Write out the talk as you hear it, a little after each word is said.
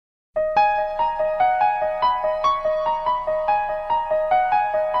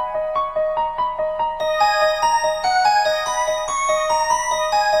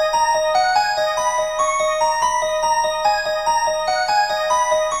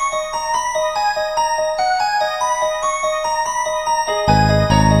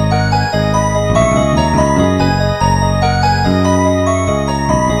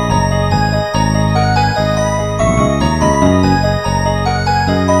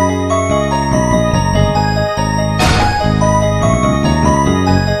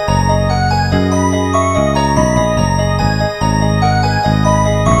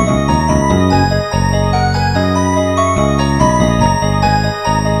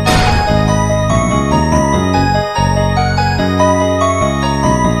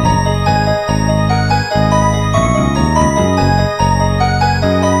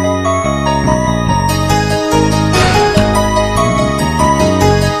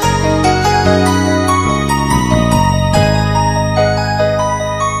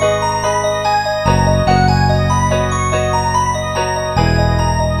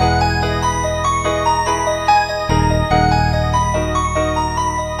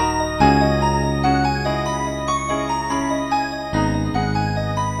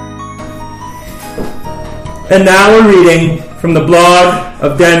And now we're reading from the blog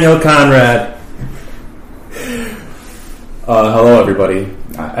of Daniel Conrad. Hello, everybody.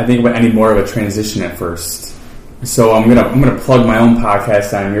 I think I need more of a transition at first. So I'm gonna plug my own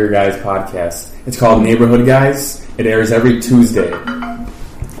podcast on your guys' podcast. It's called Neighborhood Guys. It airs every Tuesday.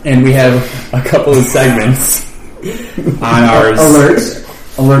 And we have a couple of segments on ours.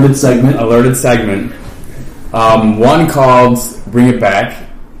 Alerted segment. One called Bring It Back,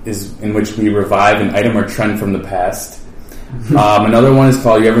 is in which we revive an item or trend from the past. Another one is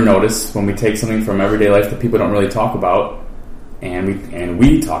called You Ever Notice, when we take something from everyday life that people don't really talk about, and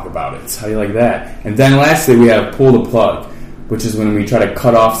we talk about it. How do you like that? And then lastly, we have Pull the Plug, which is when we try to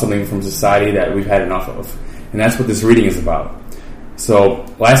cut off something from society that we've had enough of. And that's what this reading is about. So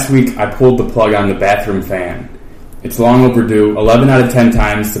last week, I pulled the plug on the bathroom fan. It's long overdue. 11 out of 10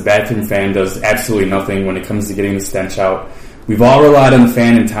 times, the bathroom fan does absolutely nothing when it comes to getting the stench out. We've all relied on the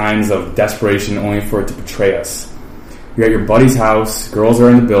fan in times of desperation only for it to betray us. You're at your buddy's house, girls are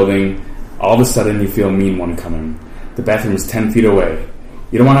in the building, all of a sudden you feel a mean one coming. The bathroom is 10 feet away.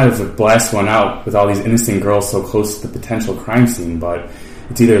 You don't want to have to blast one out with all these innocent girls so close to the potential crime scene, but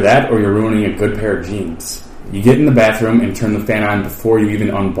it's either that or you're ruining a good pair of jeans. You get in the bathroom and turn the fan on before you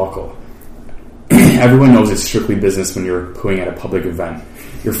even unbuckle. Everyone knows it's strictly business when you're pooing at a public event.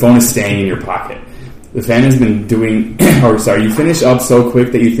 Your phone is staying in your pocket. The fan has been doing... you finish up so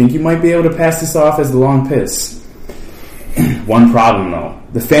quick that you think you might be able to pass this off as the long piss. One problem, though.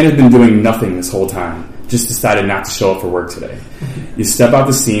 The fan has been doing nothing this whole time. Just decided not to show up for work today. You step out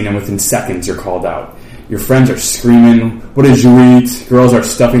the scene, and within seconds, you're called out. Your friends are screaming, "What did you eat?" Girls are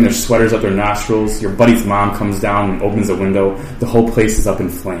stuffing their sweaters up their nostrils. Your buddy's mom comes down and opens a window. The whole place is up in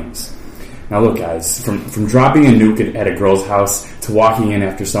flames. Now look, guys, from dropping a nuke at a girl's house to walking in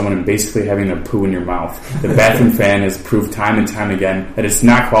after someone and basically having their poo in your mouth, the bathroom fan has proved time and time again that it's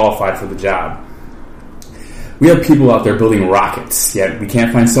not qualified for the job. We have people out there building rockets, yet we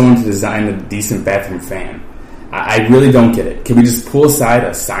can't find someone to design a decent bathroom fan. I really don't get it. Can we just pull aside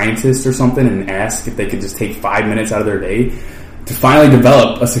a scientist or something and ask if they could just take 5 minutes out of their day to finally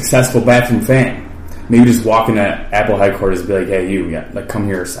develop a successful bathroom fan? Maybe just walk into Apple headquarters and be like, "Hey, come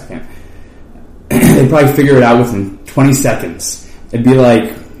here a second." They'd probably figure it out within 20 seconds. It'd be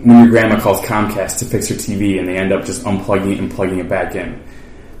like when your grandma calls Comcast to fix her TV and they end up just unplugging it and plugging it back in.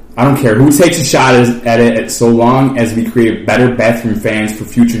 I don't care who takes a shot at it so long as we create better bathroom fans for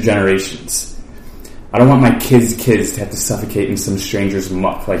future generations. I don't want my kids' to have to suffocate in some stranger's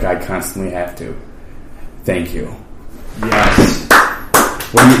muck like I constantly have to. Thank you. Yes.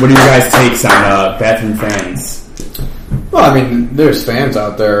 What are you guys' takes on bathroom fans? Well, I mean, there's fans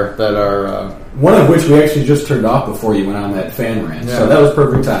out there that are... one of which we actually just turned off before you went on that fan rant. Yeah. So that was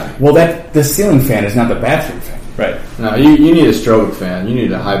perfect timing. Well, the ceiling fan is not the bathroom fan. Right. No, you need a strobe fan. You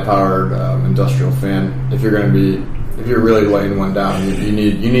need a high-powered industrial fan. If you're really laying one down, you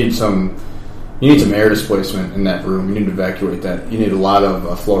need some air displacement in that room. You need to evacuate that. You need a lot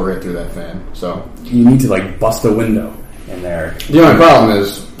of flow right through that fan. So you need to bust a window in there. The only problem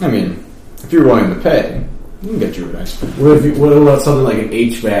is, if you're willing to pay, you can get you a nice fan. What about something like an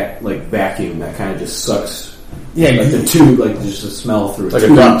HVAC vacuum that kind of just sucks? Yeah, like the tube, just the smell through it. Like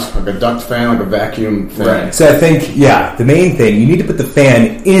a duct fan, like a vacuum fan. Right. So I think, the main thing, you need to put the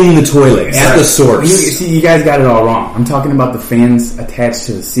fan in the toilet, at the source. You guys got it all wrong. I'm talking about the fans attached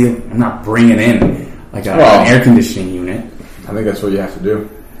to the ceiling. I'm not bringing in an air conditioning unit. I think that's what you have to do.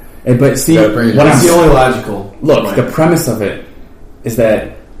 But see, that's the only logical. Look, the premise of it is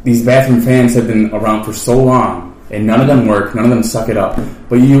that these bathroom fans have been around for so long, and none of them work, none of them suck it up.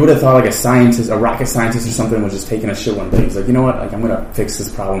 But you would have thought a rocket scientist or something was just taking a shit one day. He's like, you know what, I'm going to fix this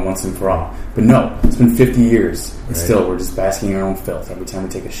problem once and for all. But no, it's been 50 years, and still we're just basking in our own filth every time we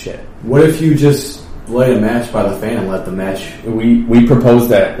take a shit. What if you just light a match by the fan and let the match... We proposed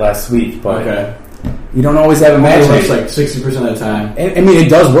that last week, but you don't always have a match. It works 60% of the time. It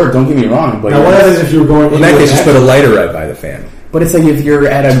does work, don't get me wrong. But now what happens if you were going... In that case, just put a lighter right by the fan. But it's like if you're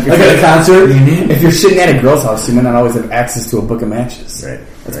at a concert, if you're sitting at a girl's house, you might not always have access to a book of matches. Right.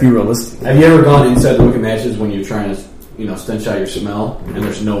 Let's be realistic. Have you ever gone inside the book of matches when you're trying to, stench out your smell and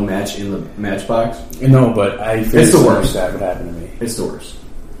there's no match in the matchbox? No, but I feel it's the worst. That would happen to me. It's the worst.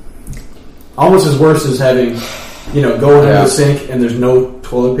 Almost as worse as having, go into the sink and there's no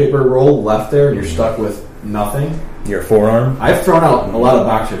toilet paper roll left there and you're stuck with nothing. Your forearm? I've thrown out a lot of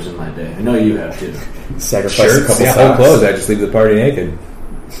boxers in my day. I know you have too. Sacrifice a couple whole clothes. I just leave the party naked.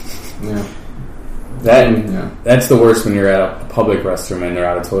 Yeah. That's the worst when you're at a public restroom and they're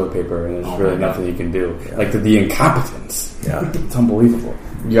out of toilet paper and there's really nothing you can do. Yeah. Like the incompetence. Yeah. It's unbelievable.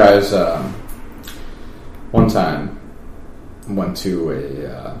 You guys, one time went to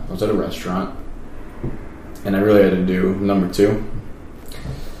I was at a restaurant and I really had to do number 2.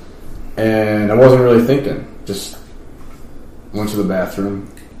 And I wasn't really thinking. Just went to the bathroom,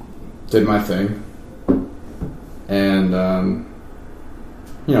 did my thing, and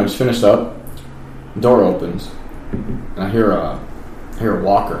just finished up. Door opens, and I hear a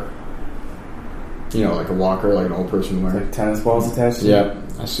walker. Like a walker, like an old person wearing. Like tennis balls attached to it? Yeah,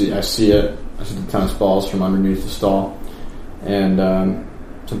 I see it. I see the tennis balls from underneath the stall, and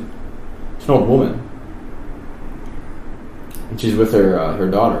it's an old woman, and she's with her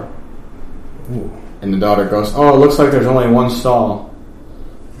daughter. Ooh. And the daughter goes, "Oh, it looks like there's only one stall."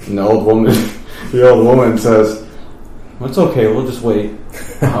 And the old woman says, "Well, it's okay. We'll just wait."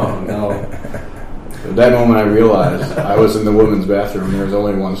 Oh no! At that moment, I realized I was in the women's bathroom. There was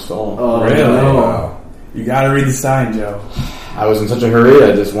only one stall. Oh, really? no. Wow. You got to read the sign, Joe. I was in such a hurry,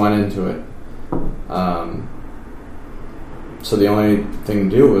 I just went into it. So the only thing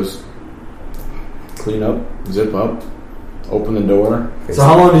to do was clean up, zip up, open the door. So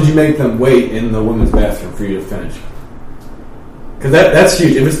how long did you make them wait in the women's bathroom for you to finish? Because that's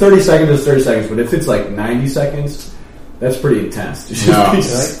huge. If it's 30 seconds, it's 30 seconds. But if it's like 90 seconds, that's pretty intense.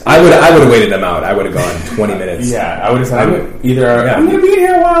 I would have waited them out. I would have gone 20 minutes. Yeah, I would have said either I'm going to be in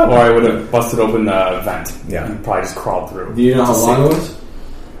here a while, or I would have busted open the vent. Yeah. And probably just crawled through. Do you know how long it was?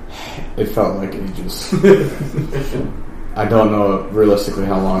 It felt like ages. I don't know realistically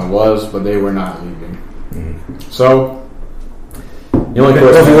how long it was, but they were not leaving. Mm-hmm. So, What you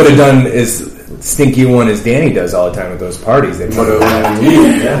would have done is stinky one as Danny does all the time at those parties. They put it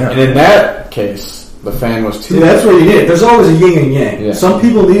And in that case, the fan was too. See, that's what you need. There's always a yin and yang. Yeah. Some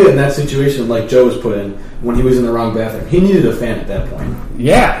people need it in that situation, like Joe was put in when he was in the wrong bathroom. He needed a fan at that point.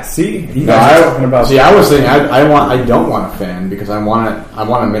 Yeah, see? You No, guys are talking about... See, I was thinking I don't want a fan because I want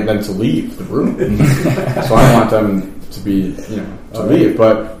them to leave the room. So I want them to be to leave.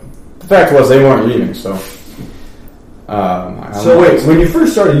 But the fact was they weren't leaving. So. Wait, when you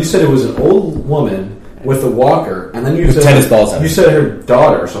first started, you said it was an old woman with a walker, and then you with said tennis balls on You it. said her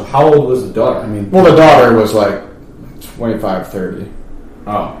daughter. So how old was the daughter? Well, the daughter was like 25, 30.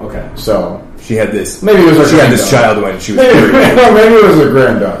 Oh, okay. So She had this. maybe it was her She had this granddaughter. child when she was Maybe, 3. maybe it was her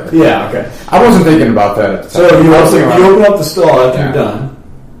granddaughter. Yeah, okay. I wasn't thinking about that at the time. So you I was thinking about- open up the stall after Yeah. you're done,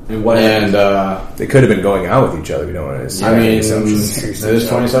 and what? and They could have been going out with each other. We don't want to. I mean, it is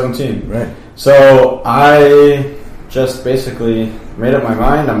 2017, Right. So I just basically made up my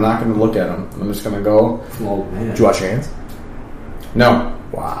mind. I'm not going to look at them. I'm just going to go. Oh man. Did you wash your hands? No.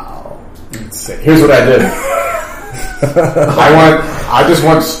 Wow. Here's what I did. I just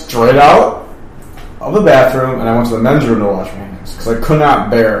went straight out of the bathroom and I went to the men's room to wash my hands because I could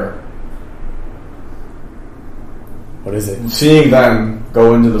not bear What is it? seeing them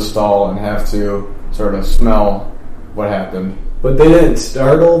go into the stall and have to sort of smell what happened. But they didn't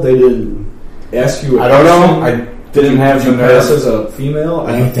startle. They didn't ask you. I don't know. I didn't have the Did you pass nerve. as a female?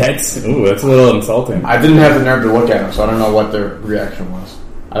 That's a little insulting. I didn't have the nerve to look at them, so I don't know what their reaction was.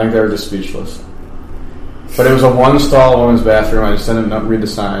 I think they were just speechless. But it was a one stall women's bathroom. I just didn't read the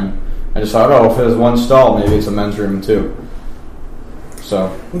sign. I just thought, if there's one stall, maybe it's a men's room too. So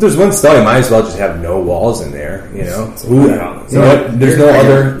If there's one stall, you might as well just have no walls in there. Yeah. There's no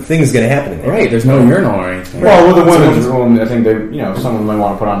other things going to happen in there. Right, there's no urinal or anything. well, with the women's room, I think someone might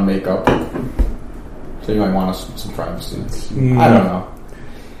want to put on makeup, so you might want some privacy. I don't know.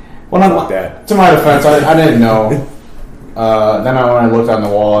 Well, Fuck that. to my defense, I didn't know. Then when I looked on the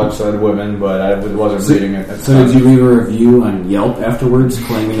wall, it said women, but I wasn't reading it. So did you leave a review on Yelp afterwards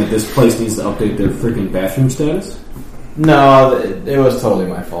claiming that this place needs to update their freaking bathroom status? No, it was totally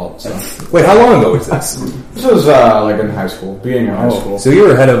my fault. So Wait, how long ago was this? this was like in high school, beginning of high school. So you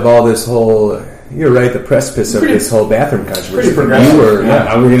were ahead of all this whole. You're right at the precipice of this whole bathroom controversy. pretty progressive. You were,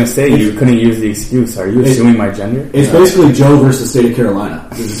 I was going to say, you couldn't use the excuse. Are you assuming my gender? It's basically Joe versus the state of Carolina.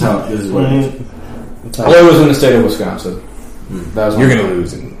 This is what it is. Well, it was in the state of Wisconsin. That was You're going to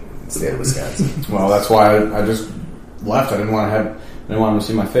lose in the state of Wisconsin. Well, that's why I just left. I didn't want them to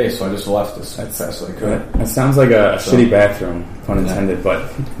see my face, so I just left as fast as I could. It sounds like a shitty bathroom, pun intended, but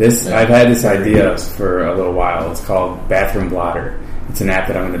I've had this idea for a little while. It's called Bathroom Blotter. It's an app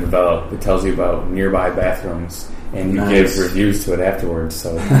that I'm going to develop. It tells you about nearby bathrooms, and you give reviews to it afterwards.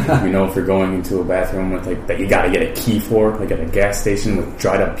 So you know if you're going into a bathroom with that you got to get a key for, like at a gas station with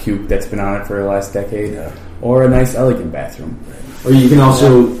dried up puke that's been on it for the last decade, or a nice elegant bathroom. Or you can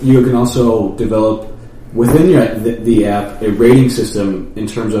also develop within the app a rating system in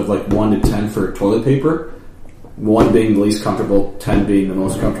terms of like 1 to 10 for toilet paper, 1 being the least comfortable, 10 being the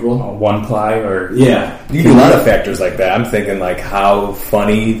most comfortable. 1 ply or Yeah. You can do a lot of factors like that. I'm thinking like how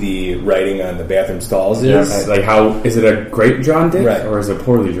funny the writing on the bathroom stalls is. like how is it a great drawn dick Right. or is it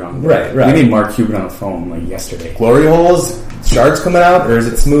poorly drawn dick? Right. We need Mark Cuban on the phone like yesterday. Glory holes, shards coming out, or is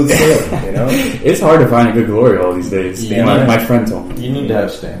it smooth sailing? You know, It's hard to find a good glory hole these days. Yeah. My friend told me. You need to have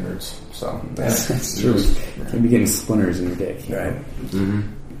standards. So That's true. You can't be getting splinters in your dick. right?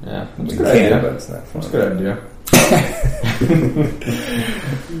 yeah, that's a You good can, idea. but it's not fun. That's a good idea.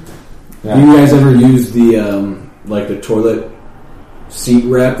 Do you guys ever use the like the toilet seat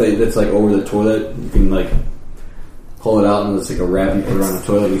wrap that's like over the toilet? You can like pull it out and it's like a wrap you put it on the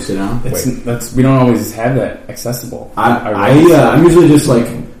toilet and you sit down. That's we don't always have that accessible. I'm usually just like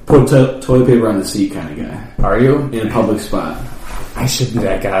put toilet paper on the seat kind of guy Are you? in a public spot. I should be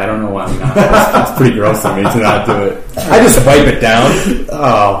that guy. I don't know why I'm not. That's pretty gross of me to not do it. I just wipe it down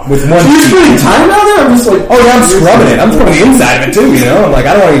Oh, with one. You spending time down there? I'm just like, Oh yeah, I'm scrubbing it. I'm scrubbing the inside of it too. You know, I'm like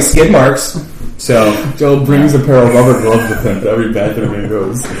I don't want any skid marks. So Joe brings a pair of rubber gloves with him to every bathroom he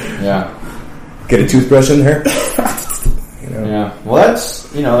goes. Yeah. get a toothbrush in there. Yeah. Well,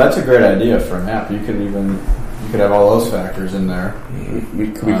 that's a great idea for an app. You could have all those factors in there.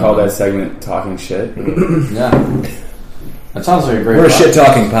 We call that segment "Talking Shit." Yeah. That sounds like a great. We're a shit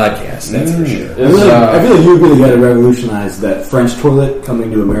talking podcast, that's for sure. I feel like you really got to revolutionize that French toilet coming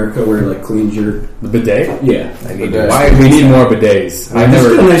to America where it like cleans your The bidet. yeah. I need Bidet. Why we need more bidets? Just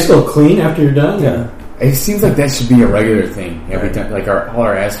get a nice little clean after you're done. Yeah. It seems like that should be a regular thing every time. Like all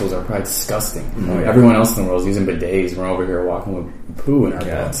our assholes are probably disgusting. Everyone else in the world is using bidets. We're over here walking with poo in our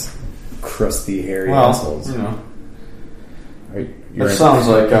butts. Crusty, hairy Well, assholes. Right? That sounds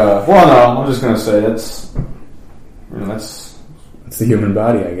like. Well, no. I'm just gonna say that's It's the human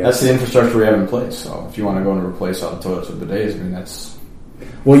body, I guess. that's the infrastructure we have in place. So if you want to go and replace all the toilets with bidets, I mean that's.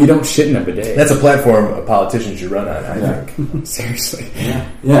 Well, you don't shit in a bidet. That's a platform a politician should run on, I Yeah. think. Seriously.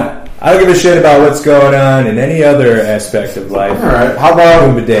 Yeah. I don't give a shit about what's going on in any other aspect of life. All right. How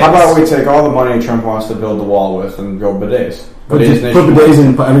Bidets. about we take all the money Trump wants to build the wall with and go bidets? Put nationwide. bidets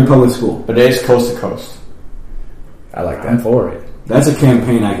in every public school. Bidets coast to coast. I like I'm that. for it. That's a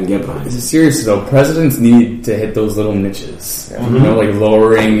campaign I can get behind. Seriously though, presidents need to hit those little niches. You know, like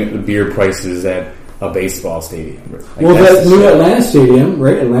lowering the beer prices at a baseball stadium. Like Well, that's that the new shit. Atlanta stadium,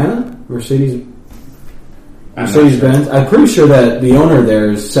 right? Atlanta? Mercedes I'm not sure. Benz. I'm pretty sure that the owner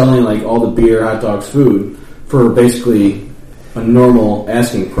there is selling like all the beer, hot dogs, food for basically a normal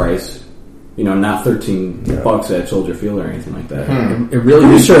asking price. You know, not $13 at Soldier Field or anything like that. It really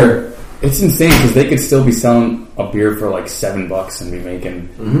Pretty is. sure. It's insane because they could still be selling a beer for like $7 and be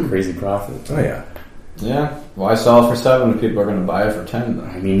making crazy profit. Oh, yeah. Yeah. Why sell it for $7 if people are going to buy it for $10? Then?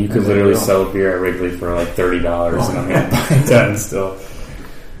 I mean, you could literally sell beer at Wrigley for like $30 and I'm going to buy 10 still.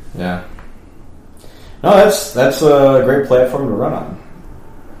 Yeah. No, that's a great platform to run on.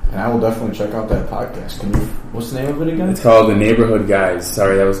 And I will definitely check out that podcast. What's the name of it again? It's called The Neighborhood Guys.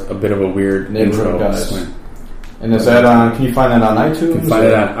 Sorry, that was a bit of a weird Neighborhood intro. Guys. And is that on? Can you find that on iTunes? You can find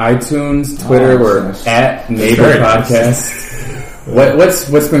it on iTunes, Twitter. We're nice. at Neighbor very nice. Podcast.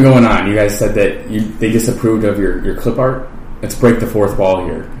 What's been going on? You guys said that they disapproved of your clip art. Let's break the fourth wall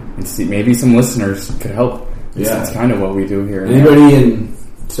here and see. Maybe some listeners could help. Yeah. It's kind of what we do here. Anybody in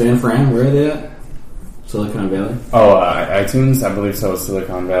San Fran? Where are they at? Silicon Valley. Oh, iTunes. I believe so.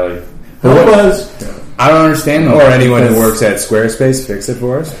 Silicon Valley. Help us. I don't understand though. Or anyone who because- works at Squarespace, fix it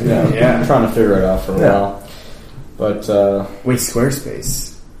for us. Yeah. I'm trying to figure it out for a while. But Wait,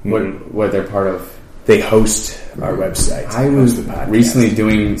 Squarespace. What they're part of? They host our website. I Host was the podcast. recently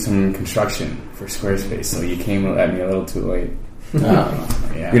doing some construction for Squarespace, so you came at me a little too late.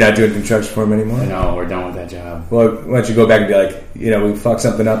 Yeah. You're not doing construction for them anymore? No, we're done with that job. Well, why don't you go back and be like, we fucked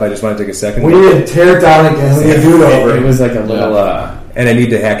something up. I just want to take a second. We need to tear it down again. We need to do it over. It was like a little. And I need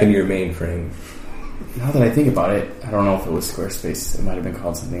to hack into your mainframe. Now that I think about it, I don't know if it was Squarespace. It might have been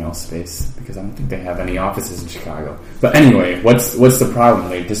called something else, Space, because I don't think they have any offices in Chicago. But anyway, what's the problem?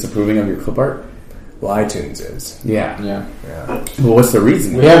 They disapproving of your clip art? Well, iTunes is. Yeah. yeah, Well, what's the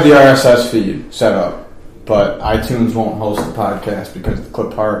reason? we have the RSS feed set up, but iTunes won't host the podcast because the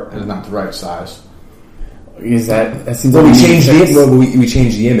clip art is not the right size. Is that seems Well, like we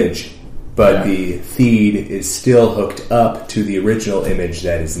changed the image, but Yeah. the feed is still hooked up to the original image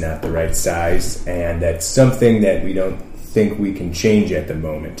that is not the right size, and that's something that we don't think we can change at the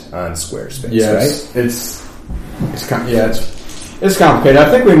moment on Squarespace, right? It's complicated. I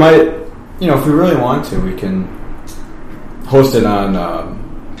think we might, if we really want to, we can host it on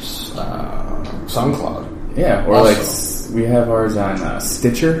SoundCloud. Yeah, or Also. like we have ours on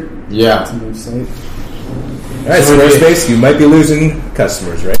Stitcher. Yeah, That's a new site. All right, Squarespace, you might be losing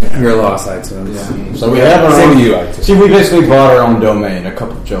customers right now. You're lost, iTunes. Yeah. So we have our Same own. to you, iTunes. See, we basically bought our own domain, a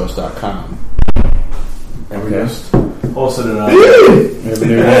coupleofjoes.com. And we just Also did not. We have a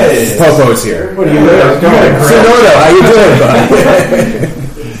new Popo's here. What are you doing? So, Nordo, how you doing, bud?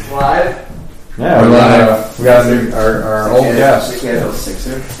 Live? yeah, we got our old guest. Yeah, those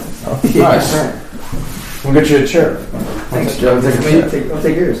sixer. Nice. We'll get you a chair. Thanks, Joe. I'll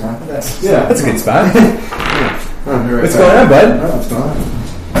take yours, huh? Yeah. That's a good spot. What's What's going on, bud? Oh, what's going on?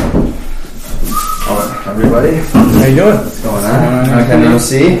 Oh, everybody, How you doing? what's going on? Can you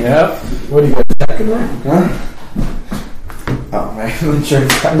see? Yep. What do you got checking there? Huh? Oh, my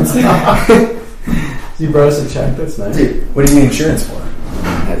insurance cards. You brought us a check. That's nice. Dude, What do you need insurance for? I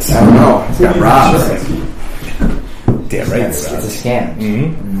don't know. It's got robbed. Damn right. It's a scam.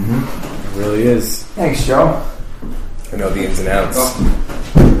 Mm-hmm. It really is. Thanks, Joe. I know the ins and outs.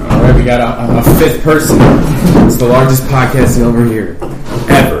 All right, we got a fifth person. It's the largest podcast you'll ever hear.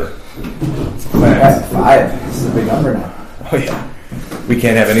 Ever. Yeah, 5. This is a big number now. Oh, yeah. We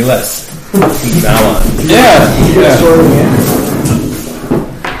can't have any less. From now on. Yeah.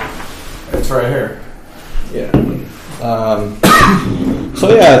 It's right here. Yeah.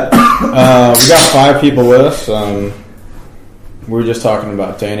 So yeah, we got 5 people with us. We were just talking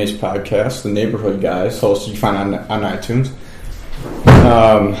about Danny's podcast, The Neighborhood Guys, hosted you find on iTunes.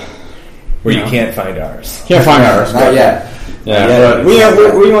 Where you can't find ours. Can't find ours. Not yet. Yeah,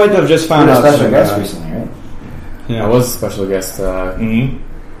 but we might have just found We out. had a special some, guest recently, right? I was a special guest. Mm-hmm.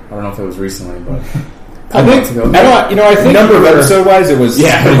 I don't know if it was recently, but I think. I think Number of episode-wise, it was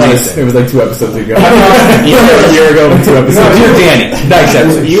it was like 2 episodes ago. a year ago, 2 episodes. No, ago. you're Danny. Nice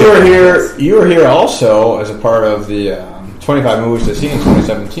episode. You were here also as a part of the 25 movies to see in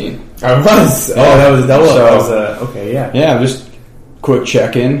 2017. I was. Oh, that was okay. Yeah, Yeah, just quick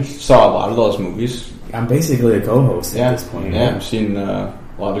check-in. Saw a lot of those movies. I'm basically a co-host at this point. Yeah, I've seen a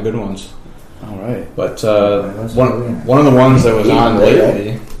lot of good ones. All right. But one of the ones that was on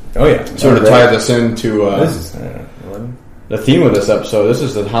lately Oh, yeah. sort of tied us into This is 11. the theme of this episode. This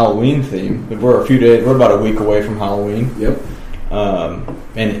is the Halloween theme. We're about a week away from Halloween. Yep. And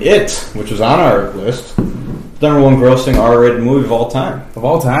It, which was on our list, number 1 grossing R-rated movie of all time. Of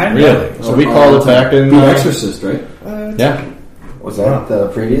all time, Really? So we called it back in... The Exorcist, right? Yeah. Was that the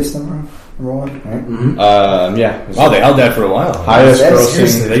previous number 1? Right? Mm-hmm. Yeah. Oh, they held that for a while. Highest Seriously,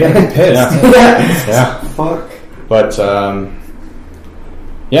 grossing... they got me pissed. Yeah. Fuck. But,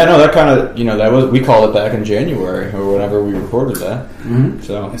 yeah, no, that kind of, we called it back in January or whenever we recorded that. Mm-hmm.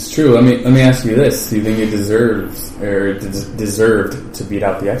 So, It's true. Let me ask you this: do you think it deserved to beat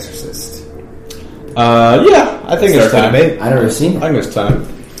out The Exorcist? yeah, I think it's time. I never seen I it. think it's time.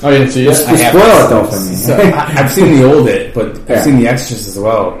 Oh, you didn't see it? Spoil it though for me. So, I've seen the old It, but I've seen The Exorcist as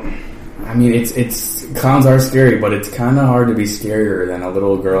well. I mean, it's clowns are scary, but it's kind of hard to be scarier than a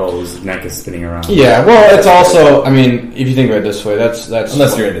little girl whose neck is spinning around. Yeah, well, it's also, I mean, if you think of it this way, that's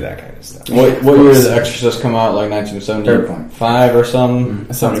Unless you're into that kind of stuff. What year did The Exorcist come out? Like 1975 or something?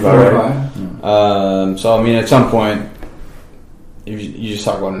 That sounds about right. So, I mean, at some point, if you just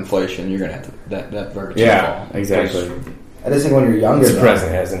talk about inflation, you're going to have to, that verdict. Yeah, exactly. I just think when you're younger, It's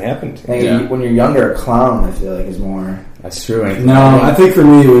present. It hasn't happened. I think when you're younger, a clown I feel like is more. That's true. No, I think for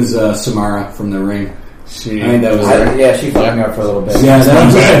me it was Samara from The Ring. I think that was she fucked me up for a little bit. Yeah, that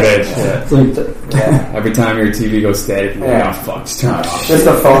was bad bitch. Yeah. It's like Yeah. Every time your TV goes static, you're like, Yeah. oh fuck, just turn it off. Just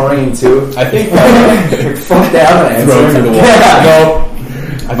the phone ringing too. I think, Fuck that one. Throw it through the wall. Yeah.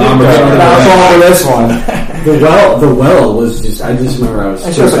 I Mom, think, we're going to Now it's all over this one. the well was just. I just remember I was.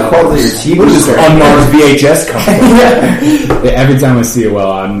 It's just a quote that your TV What is this started. unmarked VHS company? Yeah, every time I see a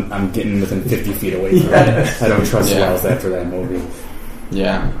well, I'm getting within 50 feet away from it. I don't trust wells after that movie.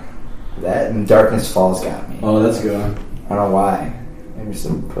 yeah. That and Darkness Falls got me. Oh, that's a good one. I don't know why. Maybe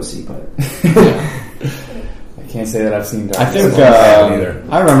some pussy, but I can't say that I've seen I Darkness. think, either.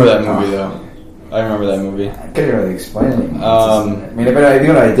 I remember that movie, though. I remember that movie. I couldn't really explain it. Um, I mean, if I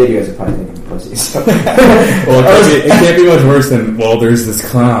knew what I did, you guys would probably think of pussy. So. Well, it can't be much worse than, well, there's this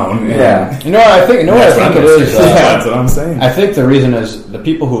clown. Yeah. You know what I think? You know what I think it is? Yeah, that's what I'm saying. I think the reason is the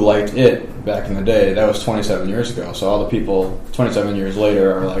people who liked it back in the day, that was 27 years ago. So all the people 27 years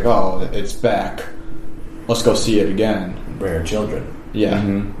later are like, oh, it's back. Let's go see it again. Bring our children. Yeah.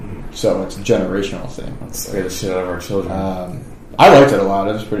 Mm-hmm. So it's a generational thing. Let's scare the shit out of our children. I liked it a lot.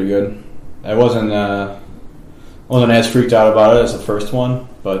 It was pretty good. I wasn't as freaked out about it as the first one,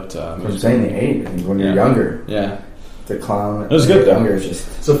 but it I'm was saying the 8. I think when you're Yeah. younger, Yeah. the clown. It was when good, you're though. Younger is just.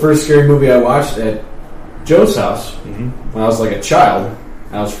 It's the first scary movie I watched at Joe's house when I was like a child.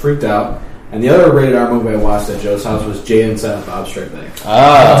 I was freaked out, And the other rated R movie I watched at Joe's house was Jay and Silent Bob Strike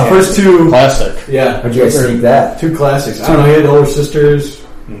Back. First two classic. Yeah. How'd you guys think that? Two classics. I don't know, he had older sisters.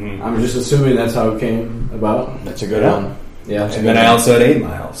 I'm just assuming that's how it came about. That's a good one. Yeah. And then I also had 8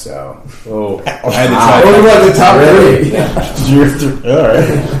 Mile, so I had to What try. about the top 3? All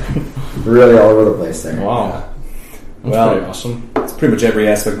right. Really all over the place there. Wow. That's Well, pretty awesome. it's pretty much every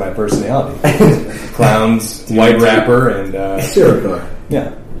aspect of my personality: clowns, white rapper, and Serial killer.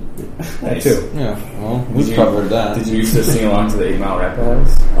 yeah, that too. Yeah. Well, we've covered that. Did you used to sing along to the 8 Mile rap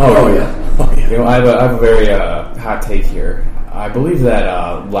battles? Oh yeah. You know, I have a very hot take here. I believe that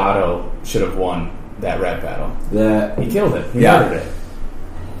Lotto should have won that rap battle. He killed it. He Yeah. murdered it.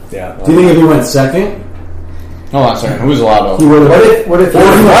 Yeah. Do you think if he went second? Hold on a second. Who's Lotto? He would have. What if he Or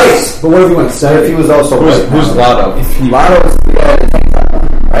was twice? But what if he went What second? if he was also Who's white? Lotto? Lotto's the guy that takes that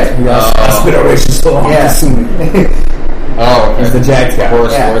one, right? That's been a racist so long. Yeah. Oh, okay. He's the Jags guy.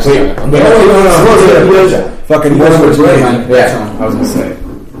 Horse, Yeah. horse Wait, guy. no, fucking He was Nordo. with Ray. I was going to say.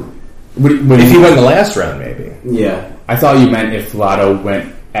 If he went in the last round, maybe. Yeah. I thought you meant if Lotto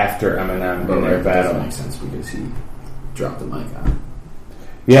went after Eminem in their battle. That makes sense because he dropped the mic on.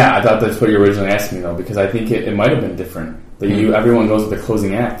 Yeah, I thought that's what you originally asked me though, because I think it might have been different. That everyone goes with the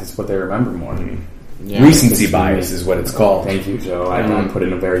closing act. It's what they remember more. Yeah. Recency bias is what it's called. Thank you, Joe. I know I put it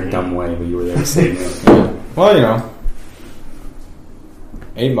in a very dumb way, but you were there to save me. Well, you know,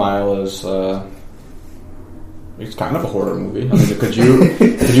 8 Mile is it's kind of a horror movie. I mean, could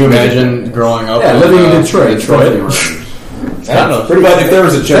you imagine growing up? Yeah, living in Detroit. Pretty much. If there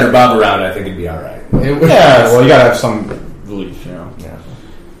was a Cheddar Bob around, I think it'd be all right. Yeah, well, you gotta have some relief, you know. Yeah.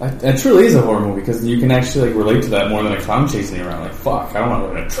 It truly is a horror movie because you can actually like relate to that more than a clown chasing you around. Like, fuck, I don't want to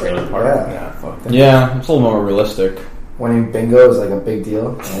live in a trailer park. Yeah. Fuck that. Yeah, it's a little more realistic. Winning bingo is like a big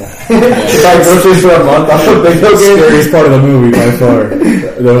deal. Buy groceries for a month off a bingo The game. scariest part of the movie by far.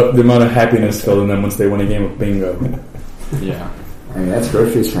 The amount of happiness filled in them once they win a game of bingo. Yeah. I mean, that's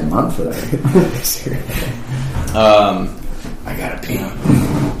groceries for a month for that. I gotta pee.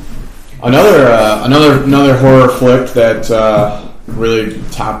 Another horror flick that really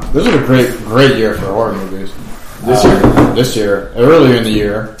topped. This was a great year for horror movies. This year, earlier in the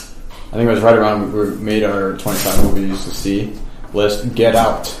year, I think it was right around we made our 25 movies to see list. Get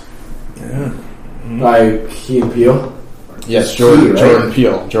Out. Yeah. By Key and Peele. Yes, Key, right? Jordan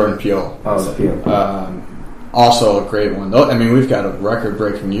Peele. Oh, Peele. Also a great one. I mean, we've got a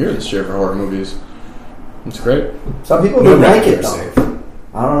record-breaking year this year for horror movies. It's great. Some people didn't like it though.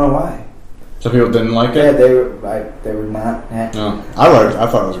 I don't know why. Some people didn't like Yeah, it. they were not. No, I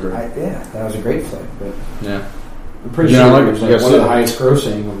thought it was great. Yeah, that was a great flick. But Yeah. I'm pretty Yeah, sure I like it it. was You like guys one see of the it? highest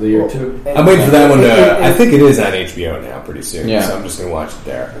grossing of the year too. I'm waiting for that one to. I think it is on HBO now pretty soon. Yeah. So I'm just gonna watch it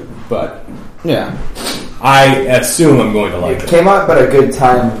there. But Yeah. I assume I'm going to like it it. came out at a good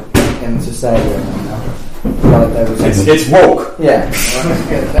time in society. Right now. But that was It's woke. yeah,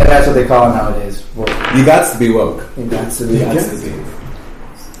 that's what they call it nowadays. Woke. You got to be woke. That's the You got to be.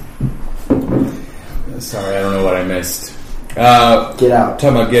 Sorry, I don't know what I missed. Get Out. Talking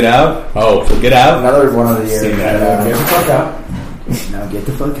about Get Out. Oh, so Get Out. Another one of the years. Seen that. Get the fuck out. Now get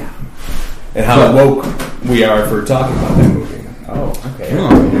the fuck out. And how woke we are for talking about that movie. Oh, okay.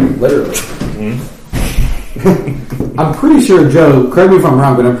 Literally. I'm pretty sure, Joe, correct me if I'm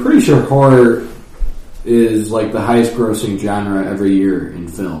wrong, but I'm pretty sure horror is like the highest grossing genre every year in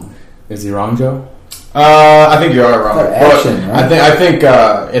film. Is he wrong, Joe? I think you are wrong. But action, But right? I think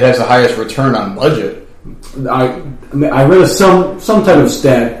it has the highest return on budget. I read some type of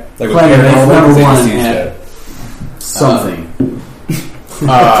stat Like claiming with that Paranormal number one Activities, at something.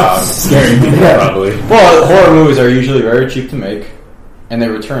 Scary movie, probably. Well, horror movies are usually very cheap to make, and they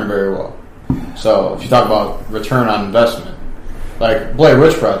return very well. So if you talk about return on investment, like Blair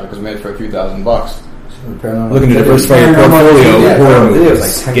Witch Project was made for a few $1,000. Looking to diversify your portfolio. Yeah, Horror it was movies.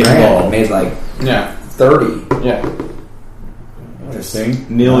 like 10 Get grand. involved. Made like Yeah, 30. yeah. Interesting.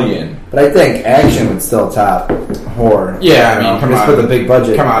 Million. But I think action would still top horror. Yeah, I You mean, know, come just on. with a big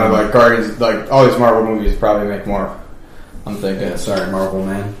budget. Come on, like Guardians, like all these Marvel movies probably make more. I'm thinking. Yeah, sorry, Marvel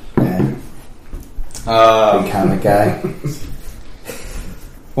man. Yeah, Uh, big comic guy.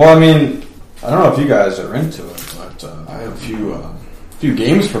 well, I mean, I don't know if you guys are into it, but I have a few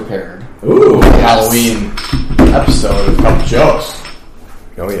games prepared. Ooh. Halloween episode of Couple Jokes.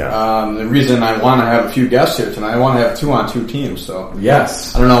 Oh yeah. The reason I want to have a few guests here tonight, I want to have 2-on-2 teams. So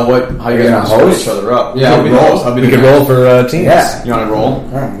Yes. I don't know how you You're guys gonna want to split host? each other up. Yeah, I'll be the host. I'll be We the could guest. roll for teams. Yeah. You want to roll?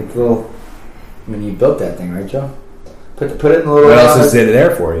 Yeah, get the little. I mean, you built that thing, right, Joe? Put it in the little. What else is it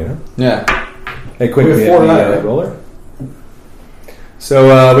there for you? Yeah. Hey, quick, We have we four have tonight, the right? roller.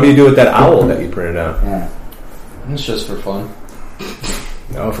 So, what do you do with that owl that you printed out? Yeah. It's just for fun.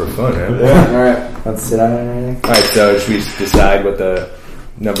 Oh, for fun, huh? Yeah. All right. Let's sit on it or anything. All right, so should we decide what the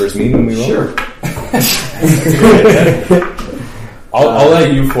numbers mean when we roll? Sure. I'll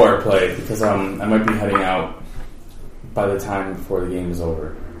let you four play because I might be heading out by the time before the game is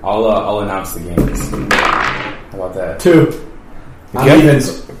over. I'll announce the games. How about that? 2. Okay.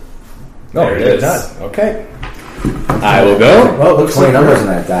 Evens. No, There it it is. does. Okay. I will go. Well, looks 20 numbers in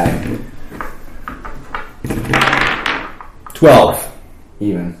that die. 12.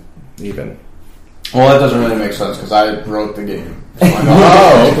 Even. Well, that doesn't really make sense because I wrote the game.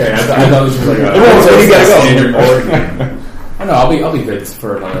 Oh, okay. I thought this was like a. So you gotta go. standard board game. Oh no, I'll be good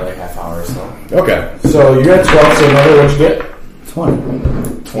for another like half hour or so. Okay. So you got 12, so another, what'd you get? 20.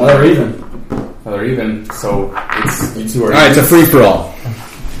 Another even. Another even. So it's you two are. All right, it's a free for all.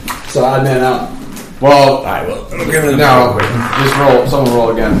 So odd man out. Well, I will. no, just roll. Someone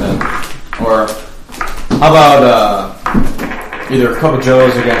roll again then. Or how about either a cup of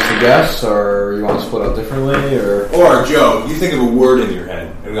Joe's against the guests, or you want to split up differently, or Or, Joe, you think of a word in your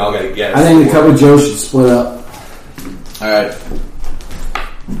head, and we all got to guess. I think the Cup of Joe should split up. all right.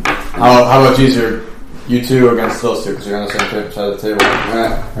 How much easier you two against those two because you're on the same side of the table.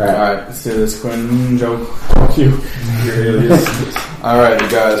 All right. Let's do this, Quinn. Joe. You. You're alias. All right, you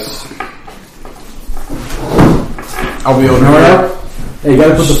guys. I'll be over Nordo? here. Hey, you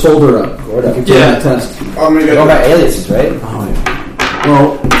gotta put the folder up. Gordo. You can put Yeah. that test. I'm gonna We're get going by aliases, right? Oh, yeah.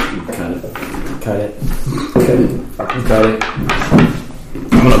 Well, cut it. Cut it. Cut it. Fucking cut it.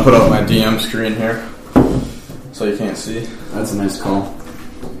 I'm gonna put up my DM screen here so you can't see. That's a nice call.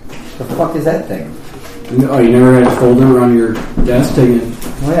 The fuck is that thing? Oh, you never had a folder on your desk taking...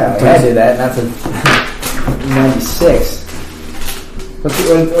 Oh yeah, I did that, and that's a 96. What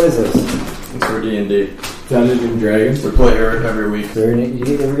is this? It's for D&D. Dungeons and Dragons. We play here every week.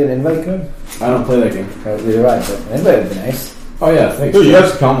 You ever get an invite code? I don't play that game. Neither do I, but an invite would be nice. Oh yeah, thanks. Dude, you guys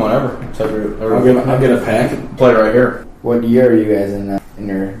can come whenever. It's I'll get a pack. play right here. What year are you guys in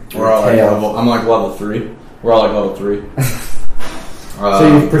your We're all like tail? level. I'm like level 3. We're all like level 3. So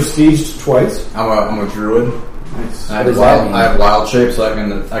you've prestiged twice. I'm a druid. Nice. I What have does that wild. mean? I have wild shapes, so I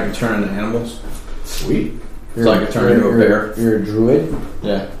can turn into animals. Sweet. So I can turn into a bear. You're a druid?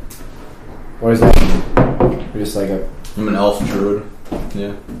 Yeah, What does that mean? You're just like a... I'm an elf druid.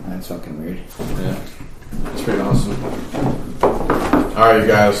 Yeah, That's fucking weird. yeah, it's pretty awesome. All right, you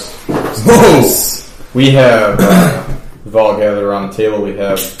guys. We have we've all gathered around the table. We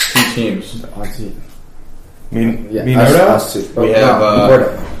have 2 teams. Me Yeah, Nordo? us two. We have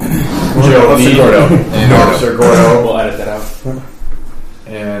Gordo. Joe Officer B Gordo. and Officer Gordo, We'll edit that out.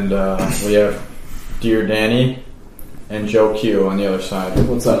 and we have Dear Danny and Joe Q on the other side.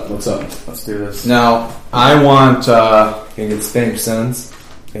 What's up? What's up? Let's do this. Now, I want Gonna get spanked, sons.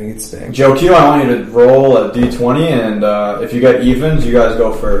 Gonna get spanked. Joe Q. I want you to roll a d20, and if you get evens, you guys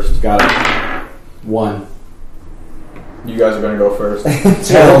go first. Got it. 1. You guys are going to go first.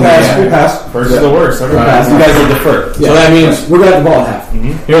 Yeah, we passed. First is the worst. Right. You guys will defer. So that means We got the ball at half.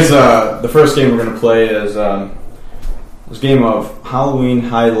 here's the first game we're going to play is this game of Halloween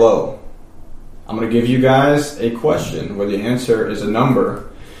High Low. I'm going to give you guys a question where the answer is a number.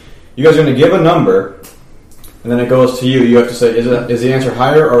 You guys are going to give a number, and then it goes to you. You have to say, is the answer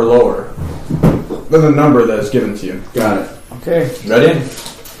higher or lower than the number that is given to you? Got it. Okay. Ready?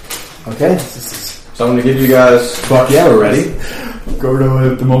 Okay. So I'm going to give you guys... Fuck yeah, we're ready. Gordo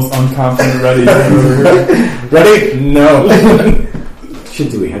had the most unconfident ready. Ready? No. Shit,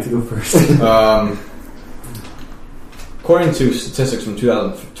 do we have to go first? According to statistics from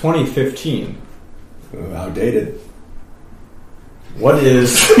 2015, Ooh, outdated. what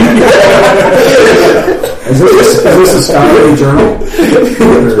is... Is this a scholarly journal?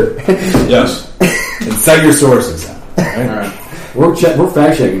 Yes. And cite your sources. All right. We're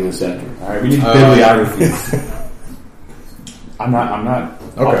fact checking this after. Alright, we need bibliography. I'm not.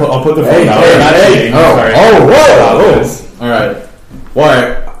 Okay. I'll put the phone Hey, down. hey, Not hey. cheating. Oh, Sorry. whoa. All right.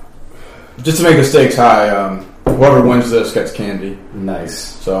 Well, just to make the stakes high, whoever wins this gets candy. Nice.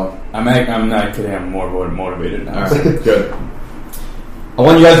 So, I'm not kidding. I'm more motivated now. all right, good. I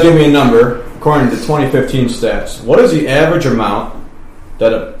want you guys to give me a number according to 2015 stats. What is the average amount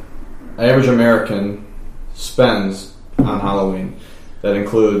that an average American spends on Halloween? That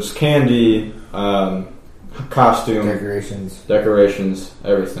includes candy, costume, decorations,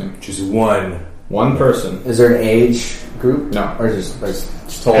 everything. Just one. One person. Is there an age group? No. Or just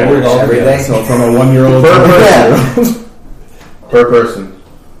Total. everything? So from a 1-year-old Per person. Yeah. Per person.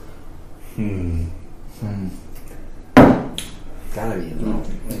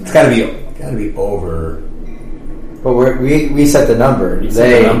 It's gotta be over. But we set the number. You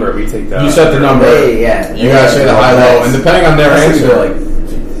set the number. We take the. You set the number. They, yeah. You guys say the high low, and depending on their I think answer, like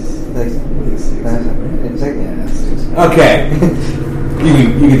Okay.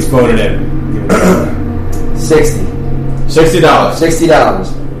 You can phone it in. $60. $60.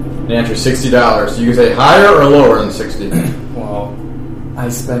 $60. The answer is $60. You can say higher or lower than 60. Well, I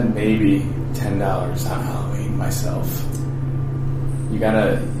spend maybe $10 on Halloween myself. You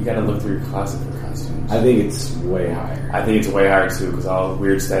gotta look through your closet for costumes. I think it's way higher. I think it's way higher too because all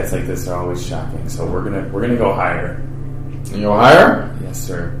weird stats like this are always shocking. So we're gonna go higher. You go higher? Yes,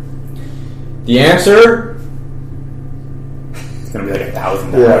 sir. The answer It's gonna be like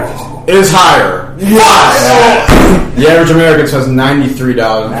 $1,000. Yeah. is higher. Yes! The average American spends $93.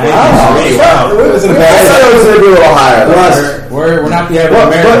 Wow. I thought it was going to be a little higher. We're not the average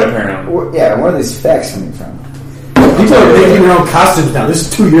American apparently. Yeah, where are these facts coming from? People are making their own costumes now. This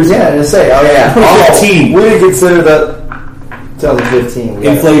is 2 years ago. Yeah, to say, oh yeah. 2015. We didn't consider the 2015.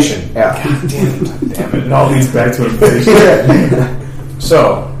 Inflation. Yeah. Damn it! It all leads back to inflation.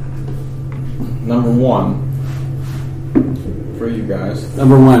 So, number one for you guys.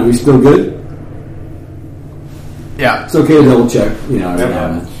 Number one, we still good? Yeah. It's okay to double check. You know, every now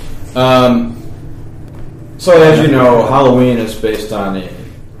and then. So as you know, Halloween is based on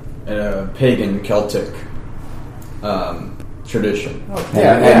a pagan Celtic tradition. I knew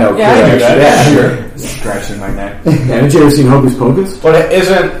Yeah, that. yeah. Sure. Scratching my neck. Haven't you ever seen Hocus Pocus? But it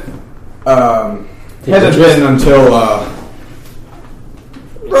isn't. Hasn't been until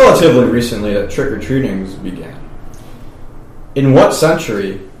relatively recently that trick-or-treatings began. In what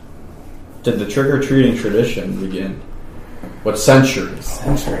century did the trick-or-treating tradition begin? What century?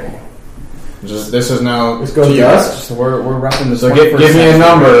 This is now This goes to you to guys. us. So we're repping the. So give me a 21st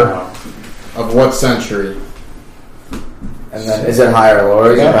number century right of what century. And then, is it higher or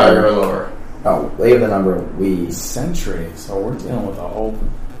lower Is it again? higher or lower? Oh, leave the number we. now. Century. So we're dealing with a whole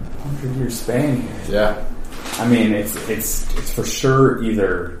 100-year span here. Yeah. I mean, it's for sure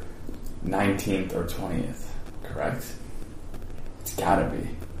either 19th or 20th, correct? It's gotta be.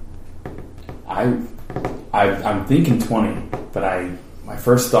 I'm thinking 20, but my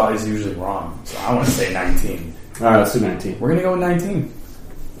first thought is usually wrong, so I want to say 19. All right, let's do 19. We're gonna go with 19.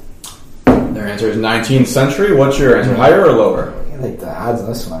 Their answer is 19th century. What's your answer? Higher or lower? I like the odds on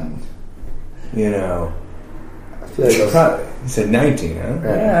this one. You know. I feel like those, You said 19, huh?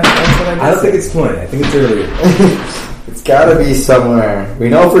 Yeah, that's what I don't think it's 20. I think it's earlier. it's got to be somewhere. We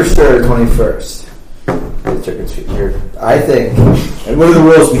know for sure 21st. I think. And what are the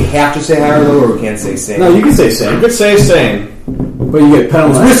rules? We have to say higher or lower, or we can't say same? No, you can say You same, could say same. but you get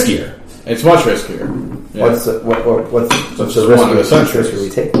penalized. riskier. It's much riskier. Yeah. What's the just risk? one of the centuries. Risk are we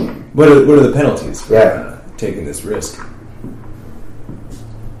taking? What are the penalties for Yeah. taking this risk?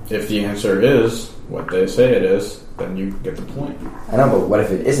 If the answer is what they say it is, then you get the point. I know, but what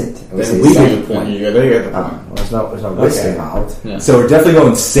if it isn't? And Then say we same? get the point. They get the point. Well, there's no risk Okay. involved. Yeah. So we're definitely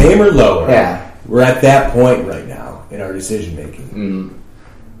going same or lower. Yeah. We're at that point right now in our decision making.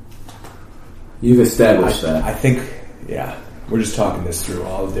 You've established that. I think, yeah, we're just talking this through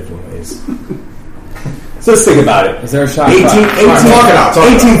all the different ways. So let's think about it. Is there a shot?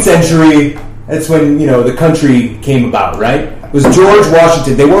 18th century, that's when, the country came about, right? It was George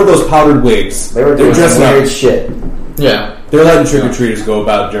Washington. They wore those powdered wigs. They were doing some dressing weird up. shit. Yeah. They were letting trick-or-treaters go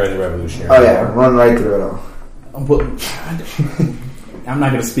about during the Revolutionary Oh yeah, War. run right through it all. I'm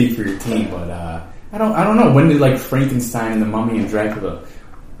not going to speak for your team, but I don't know. When did like Frankenstein and the Mummy and Dracula?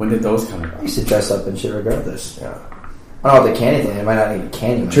 When did those come I about? used to dress up and shit regardless. Yeah. I don't know the candy thing. They might not need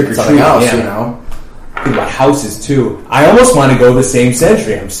candy. Trick or Something treat, else, yeah. you know. Think about houses, too. I almost want to go the same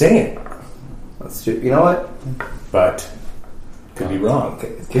century, I'm saying. Let's do. You know what? But, could be wrong.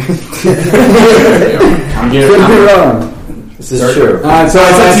 Could be wrong. This is true. So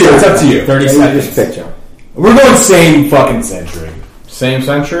it's up to you. 30 Maybe seconds. just picture. We're going same fucking century. Same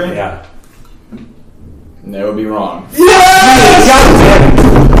century? Yeah. That would be wrong.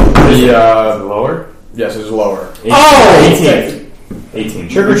 The lower? Yes, it's lower. 18.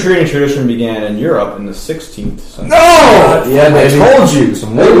 Trick-or-treating tradition began in Europe in the 16th century. No! Yeah, I told you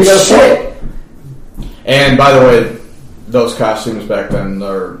some weird shit. And by the way, those costumes back then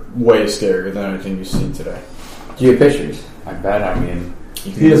are way scarier than anything you see today. Do you have pictures? I bet. I mean,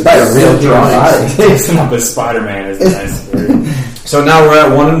 you can It's like a real drawing. Fixing up as Spider-Man is nice. Scary. So now we're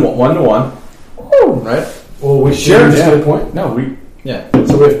at 1 to 1. Right? Well, we share just get a point. No, we. Yeah.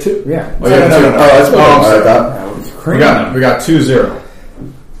 So we have two. Yeah. Oh, yeah, Oh, that's what I'm I sorry. thought. We got 2-0.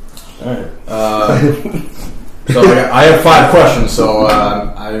 Alright. So I have 5 questions. So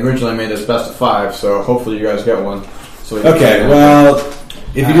I originally made this best of 5. So hopefully you guys get one. So we can Okay, well,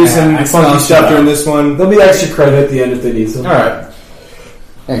 if you do some I funky saw stuff that. during this one, There'll be extra credit at the end if they need some. all right.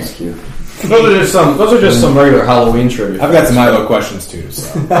 Thanks, Q. Those are just some regular Halloween trivia. I've got some Milo questions too.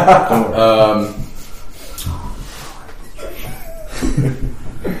 So.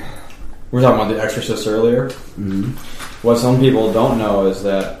 We were talking about The Exorcist earlier. Mm-hmm. What some people don't know is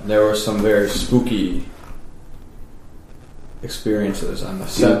that there were some very spooky experiences on the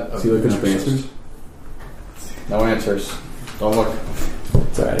set of See you looking The for answers? Exorcist. No answers. Don't look.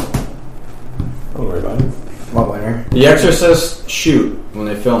 It's alright. Don't worry about it. What winner? The Exorcist shoot, when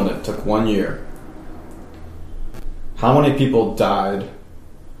they filmed it, took 1 year. How many people died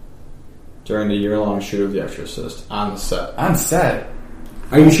during the year-long shoot of The Exorcist on the set? On set.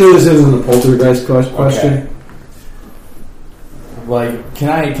 Are you sure this isn't the poltergeist question? Okay. Like, can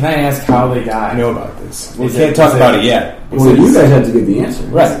I ask how they died? I know about this. We Is can't it- talk is about it- it yet. Well, you guys have to give the answer.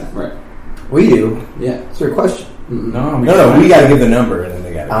 Right. Right. We do. Yeah. It's your question. No, No, we got to give the number, and then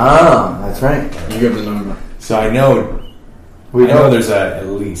they got to. Ah, that's right. You give the number. So I know. We I know know. there's at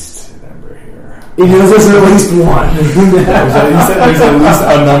least a number here. He knows there's at least one. There's at least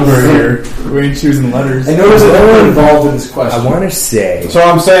a number here. We ain't choosing letters. I know there's a number involved in this question. I want to say. So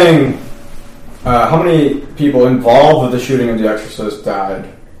I'm saying, how many people involved with the shooting of The Exorcist died,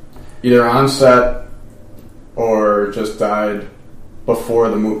 either on set or just died before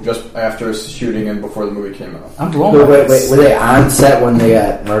the movie, just after shooting and before the movie came out? I'm blown. Wait, were they on set when they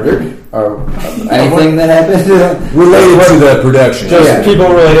got murdered? Or anything that happened? Related to the production. Just Yeah. people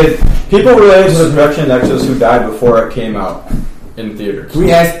related to the production of The Exorcist who died before it came out in theaters. Can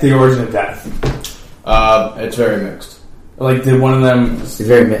we ask the origin of death? It's very mixed. Like, did one of them It's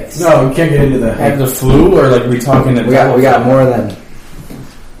very mixed. No, we can't get into that. have the flu, or like we talking? We got more than.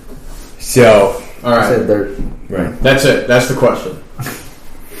 So. All right, Said they're. Right. that's it. That's the question.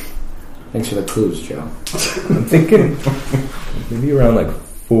 Thanks for the clues, Joe. I'm thinking maybe around like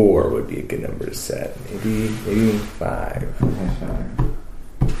 4 would be a good number to set. Maybe 5.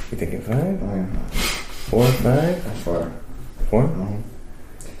 You thinking 5? 4, 5? 4. 4?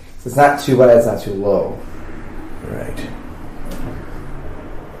 So it's not too bad. It's not too low. Right.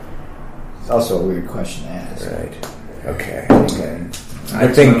 It's also a weird question to ask. Right. Okay. I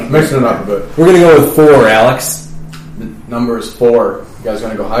think mixing it up a bit. We're gonna go with 4, Alex. The number is 4. You guys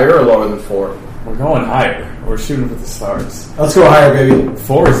gonna go higher or lower than 4? We're going higher. We're shooting for the stars. Let's go higher, baby.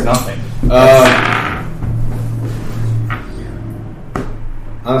 4 is nothing.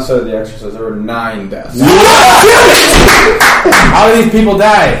 On the set of The Exorcist, there were 9 deaths. How did these people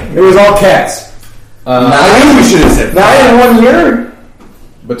die? It was all cats. I knew we should have said 9 in 1 year.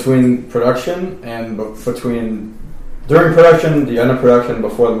 Between production and during production, the end of production,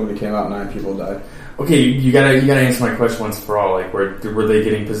 before the movie came out, 9 people died. Okay, you gotta answer my question once for all. Like, were they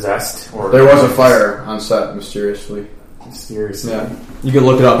getting possessed, or There was a fire on set, mysteriously. Mysteriously. Yeah, you can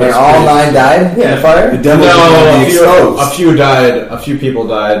look it up. And It's all pretty- 9 died in the fire? The devil should be exposed. a few died. A few people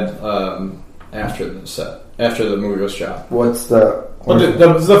died after the set, after the movie was shot. What's the? But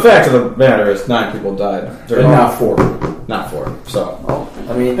the fact of the matter is, 9 people died. And not 4. Not 4. So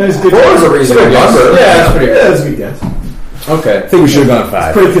I mean, That is good. 4 is a reasonable guess. number. Yeah, that's pretty Yeah, good. that's a good guess. Okay, I think we should have gone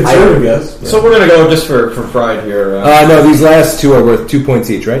 5. Pretty conservative guess. so we're gonna go just for pride here. No, these last 2 are worth 2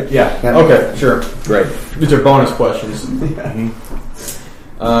 points each, right? Yeah. Okay, sure. Great. These are bonus questions. You guys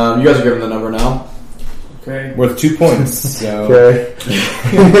are giving the number now. Okay. Worth 2 points. So. Okay.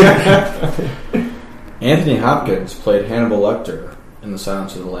 Anthony Hopkins played Hannibal Lecter in The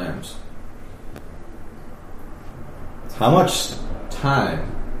Silence of the Lambs. How much time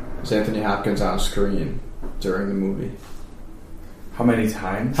is Anthony Hopkins on screen during the movie? How many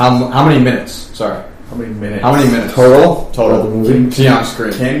times? How many minutes? Sorry. How many minutes? How many minutes? Total? Total. Of the movie? Is he on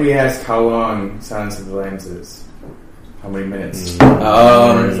screen? Can we ask how long Silence of the Lambs is? How many minutes? Um,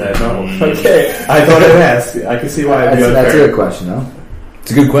 Or is that no? Okay, I thought I'd ask. I can see why it'd be That's a unfair. good question, though.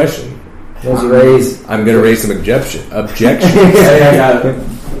 It's a good question. Those raise. I'm going to raise some objections. I got it.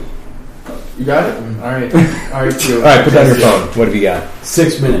 You got it? All right. All right, Q. All right, put down your phone. What have you got?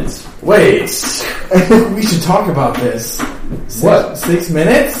 6 minutes. Wait. We should talk about this. What? 6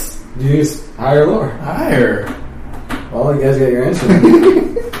 minutes? Do you think it's higher or lower? Higher. Well, you guys got your answer.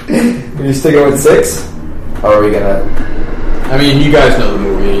 Are you sticking with 6? Or are we gonna? I mean, you guys know the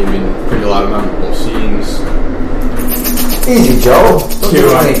movie. I mean, pretty a lot of memorable scenes. Easy, Joe. Q.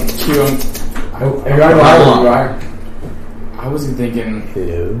 I wasn't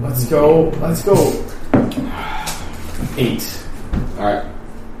thinking. Let's go. 8. All right.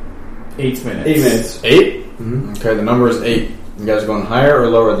 8 minutes. 8 minutes. 8? Okay, the number is 8. You guys going higher or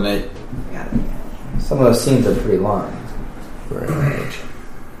lower than 8? Some of those scenes are pretty long. Right.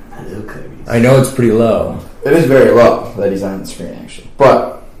 I know it's pretty low. It is very low that he's on the screen, actually.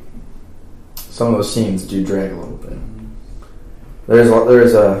 But some of those scenes do drag a little bit.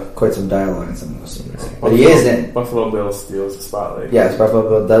 There's quite some dialogue in some of those scenes. But he is in. Buffalo Bill steals the spotlight. Yes, Buffalo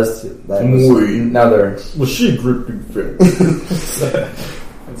Bill does. That was another. Was she gripping fit?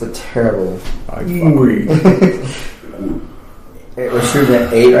 It's a terrible. We're shooting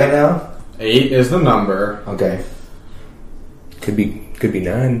at 8 right now. 8 is the number. Okay. Could be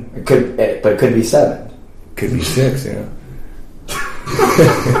 9. It could, but it could be 7. Could be 6. Yeah.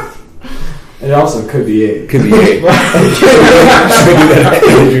 It also could be 8. Could be 8. Should we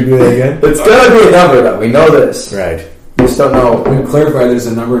do that again? It's gonna be a number, though. We know this. Right. We just don't know. We clarify there's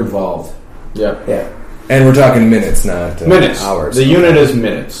a number involved. Yeah. Yeah. And we're talking minutes, not Minutes. hours. The unit is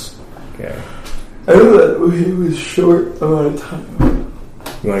minutes. Okay. I know that it was short amount of time.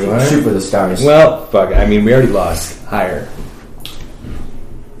 You want to go higher? Shoot for the stars. Well, fuck it. I mean, we already lost. Higher.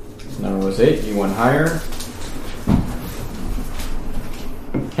 Number was 8. You went higher.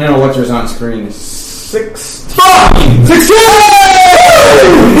 I don't know what yours on screen. 16! 16!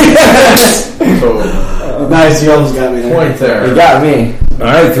 So, Nice, you almost got me there. point there. You got me. All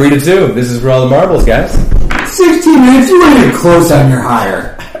right, 3-2. This is for all the marbles, guys. 16 minutes, you weren't even close on your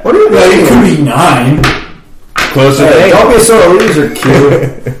higher. What are you doing? It could be 9. Closer to Hey, 8. don't be a sore loser, Q.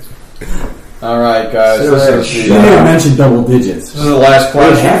 Alright, guys. So This there. is You didn't even mention double digits. the last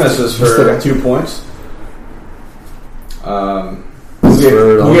question. have This to. is Still for got 2 points. We'll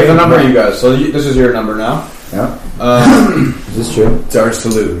We'll get the number, you guys. So this is your number now. Yeah. Is this true? It's ours to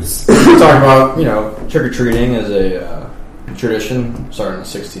lose. We're talking about, trick-or-treating as a tradition started in the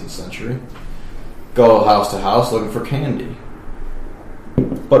 16th century. Go house to house looking for candy.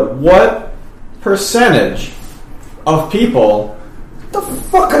 But what percentage of people What the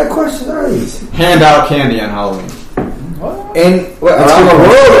fuck kind of questions are these? hand out candy on Halloween? Around the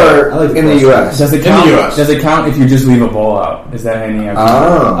world or in the U.S.? Does it In count? the US. Does it count if you just leave a bowl out? Is that handing out?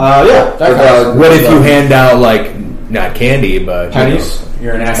 Oh. Yeah. That counts. What if you hand out, like, not candy, but... Pennies?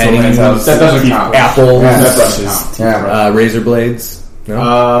 You're an asshole. Pennies. hands out That doesn't count. Apples. Yeah, That doesn't count. Yeah. Razor blades.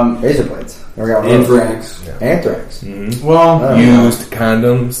 No? Razor blades. Never got one. Anthrax. Anthrax. Well, Used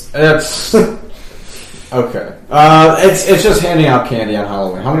condoms. it's okay. It's just handing out candy on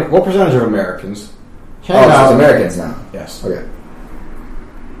Halloween. What percentage of Americans hand Oh, out? it's Americans now. Yes. Okay.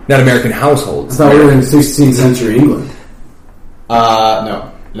 Not American households. It's not really in 16th century England.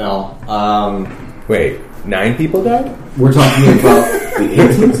 No. Wait, 9 people died? We're talking about the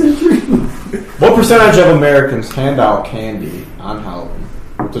 18th century? What percentage of Americans hand out candy on Halloween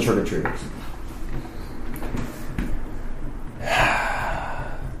to trick-or-treaters?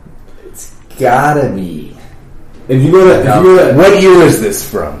 Gotta be. If you go to What year is this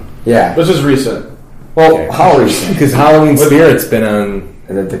from? Yeah. This is recent. Well, Okay. how recent? Because Halloween Spirit's been on...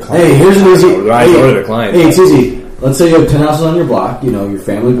 The decline. hey, here's an easy. Rise or decline. Hey, it's easy. Let's say you have 10 houses on your block. Your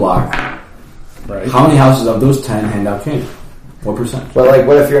family block. Right. How many houses of those 10 hand out candy? What percent? But like,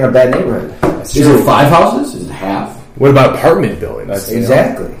 what if you're in a bad neighborhood? Is it 5 houses? Is it half? What about apartment buildings?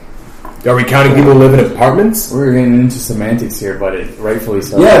 Exactly. Are we counting people who live in apartments? We're getting into semantics here, but it rightfully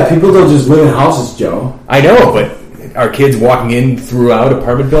so. Yeah, people don't just live in houses, Joe. I know, but are kids walking in throughout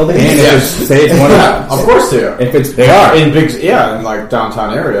apartment buildings? And if it's, say it's one Yeah, of course they are. if it's They are. In like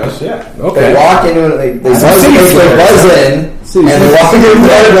downtown areas, yeah. They Okay. walk into they buzz city in, slicker. and they walk into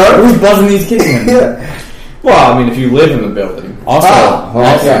who's buzzing these kids in? Yeah. Well, I mean, if you live in the building. Also,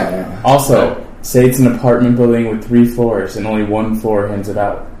 Yeah. also, say it's an apartment building with 3 floors and only 1 floor hands it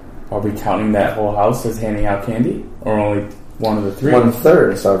out. Are we counting that whole house as handing out candy, or only one of the 3?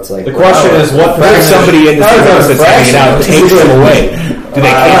 1/3. So it's like The question is, what There's percentage? somebody in the house that's hanging it out, takes them away. Do they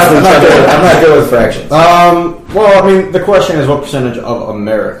cancel I'm each other? not good with fractions. Well, I mean, the question is what percentage of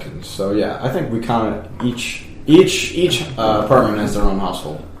Americans. So yeah, I think we count each apartment as their own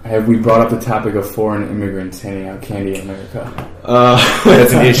household. Have we brought up the topic of foreign immigrants handing out candy in America?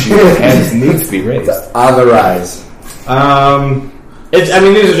 That's an issue that needs to be raised. On the rise. It's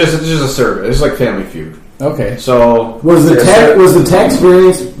just a survey. It's like Family Feud. Okay. So Was the tax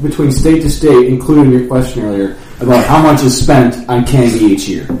variance between state to state included in your question earlier about how much is spent on candy each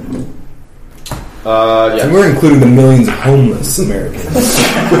year? yes. And we're including the millions of homeless Americans.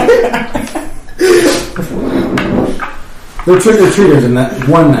 They're trick-or-treaters in that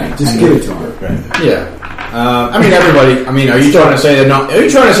one night. Just give it to them. Yeah. I mean, everybody. I mean, are you trying to say that? Are you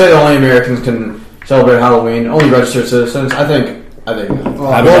trying to say that only Americans can celebrate Halloween? Only registered citizens? I think. I would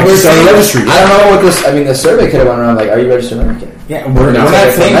like to start a registry. I don't know what this. I mean, the survey could have went around like, "Are you registered American?" Yeah, we're not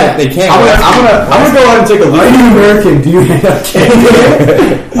saying that they can't. I'm gonna go ahead and take a Are leap. you American? Do you hand out candy?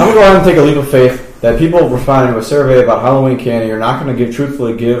 I'm gonna go ahead and take a leap of faith that people responding to a survey about Halloween candy are not going to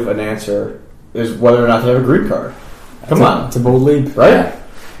truthfully give an answer is whether or not they have a green card. Come on, It's a bold leap. right?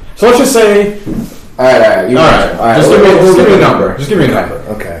 So let's just say All right. All right. Just give me a number. Just give me a number.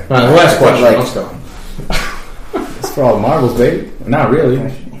 Okay. All right, the last question. Like- Let's go. It's for all the marbles, baby. Not really.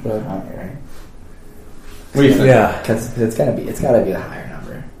 But, all right. What do you think? Yeah. Because it's gotta be a higher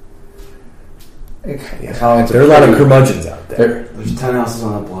number. There are a lot of curmudgeons out there. There's 10 houses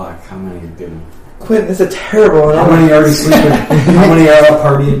on the block. How many are given? Quinn, that's a terrible How analogy. many are already sleeping? How many are out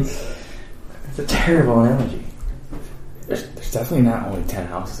partying? It's a terrible analogy. There's definitely not only 10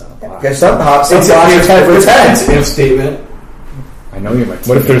 houses on the block. Because some blocks are 10 for 10. It's an if statement. I know you're my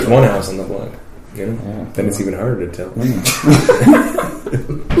What if there's one house on the block? You know? Yeah. Then it's even harder to tell.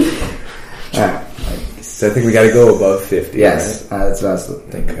 So I think we got to go above 50. Yes, that's what I was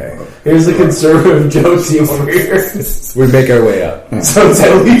thinking. Right? Okay. Here's the conservative Joe team over here. We make our way up. So it's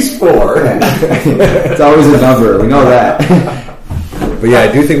at least 4. It's always a number. We know that. But yeah,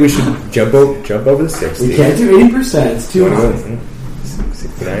 I do think we should jump over the 60. We can't do 80%. It's too high.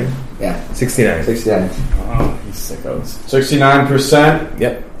 69? Yeah. 69. 69. Oh, you sickos. 69%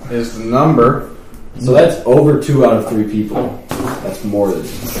 Yep. is the number. So that's over 2 out of 3 people. That's more than.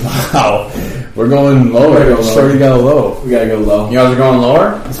 Wow. We're going lower. We're going Sure, lower. you got low. We gotta go low. You guys are going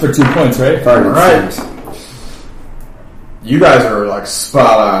lower? That's for 2 points, right? All right. You guys are like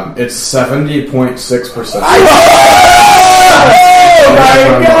spot on. It's 70.6%. Oh my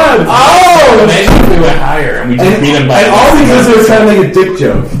god! Oh! Imagine if we went higher and we just beat them by. And all because they were trying to make a dick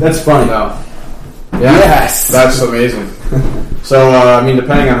joke. That's funny. No. Yeah. Yes. That's amazing. So, I mean,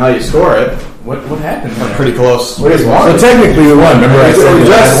 depending on how you score it, What happened? there? pretty close. We just won. So technically we won. Remember I said We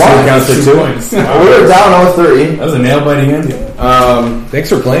just won. counts to 2 points. We were down 0-3. That was a nail biting end. Thanks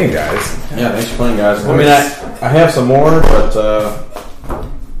for playing, guys. Yeah, thanks for playing, guys. I mean, I have some more, but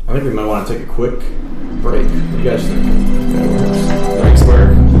I think we might want to take a quick break. What do you guys think? Thanks, work.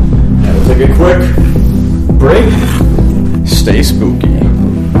 Yeah, we'll take a quick break. Stay spooky.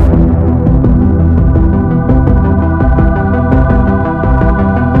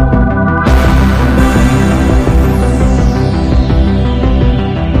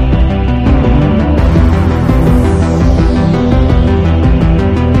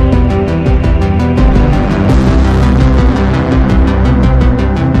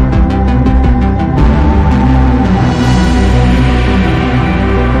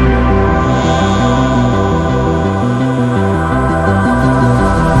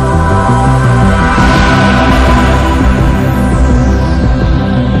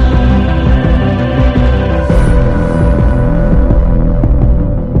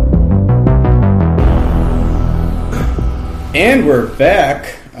 And we're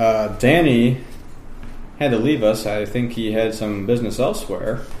back. Danny had to leave us. I think he had some business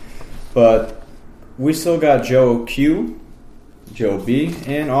elsewhere. But we still got Joe Q, Joe B,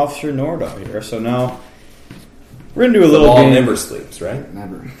 and Officer Nordo here. So now we're going to do a little Ball game. never sleeps, right?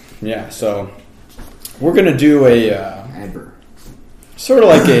 Never. Yeah, so we're going to do a Ever. sort of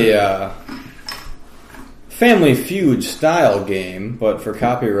like a Family Feud style game, but for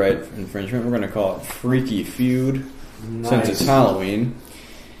copyright infringement, we're going to call it Freaky Feud. Since it's Halloween.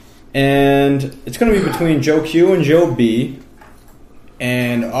 And it's going to be between Joe Q and Joe B.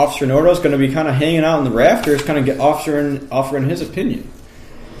 And Officer Nordo is going to be kind of hanging out in the rafters, kind of offering his opinion.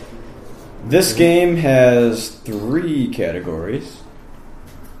 This game has 3 categories.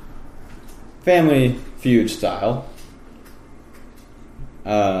 Family Feud style.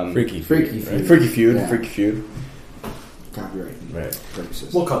 Freaky Freaky right? Feud. Freaky Feud. Yeah. Freaky Feud. Copyright Right.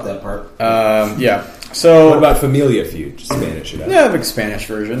 purposes. We'll cut that part. Yeah. So What about Familia Feud? Just Spanish it out. yeah, big Spanish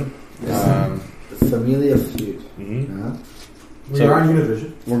version. Familia Feud. Mm-hmm. Huh? We So- are on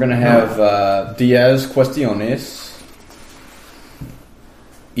Univision. We're going to have Diaz Cuestiones.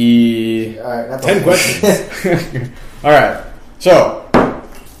 All right, that's 10 questions. All right. So,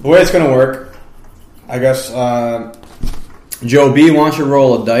 the way it's going to work, I guess Joe B wants you to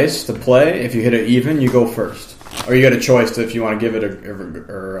roll a dice to play. If you hit it even, you go first. Or you get a choice if you want to give it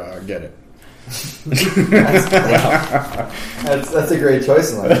or get it. That's a great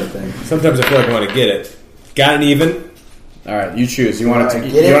choice in life, I think. Sometimes I feel like I want to get it. Got an even? All right, you choose. You want to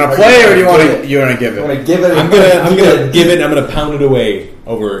Get it you want or to play or you do you want give to it? you want to give I'm gonna it? give it. I'm gonna give it. And I'm gonna pound it away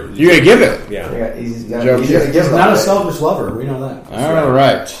over. You're gonna give it. Yeah. He's Joe gonna give He's it not a away. selfish lover. We know that. All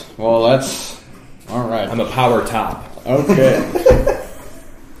right. Well, that's all right. I'm a power top. Okay.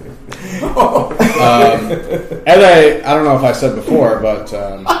 As I don't know if I said before, but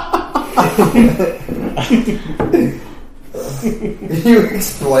Can you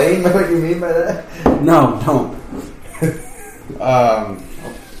explain what you mean by that? No, don't. all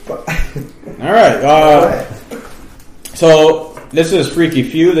right. So this is Freaky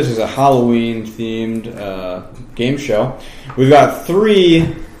Feud. This is a Halloween themed game show. We've got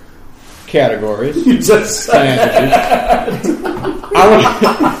 3 categories. You just I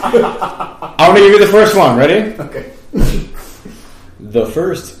want to give you the first one. Ready? Okay. The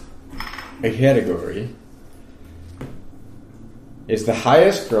first category is the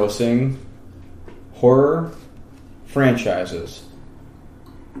highest grossing horror franchises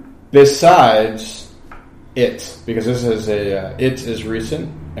besides It, because this is It is recent,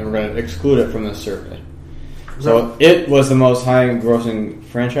 and we're going to exclude it from this survey. So It was the most high grossing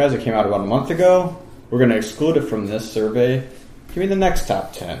franchise. It came out about a month ago. We're going to exclude it from this survey. Give me the next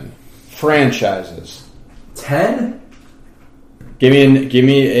top 10 franchises. 10? Give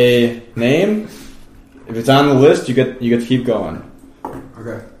me a name. If it's on the list, you get to keep going.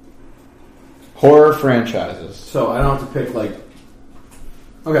 Okay. Horror franchises. So I don't have to pick like.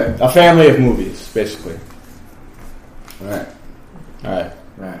 Okay. A family of movies, basically. All right.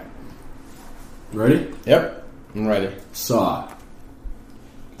 Alright. Ready? Yep. I'm ready. Saw.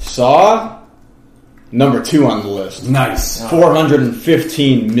 Saw, number 2 on the list. Nice.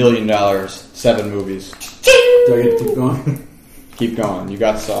 $415 million. 7 movies. Do I get to keep going? Keep going. You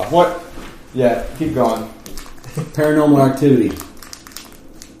got Saw. What? Yeah, keep going. Paranormal Activity.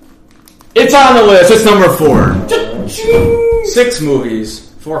 It's on the list. It's number 4. 6 movies.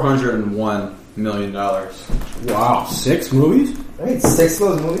 $401 million. Wow. 6 movies? I made 6 of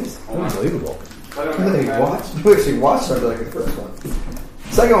those movies. Unbelievable. You actually watched something like the first one.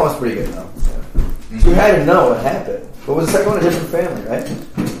 The second one was pretty good though. So you had to know what happened. But was the second one a different family, right?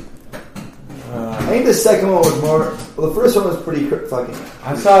 I think the second one was more. Well, the first one was pretty fucking.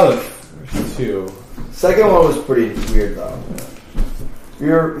 I saw the first 2. Second one was pretty weird though.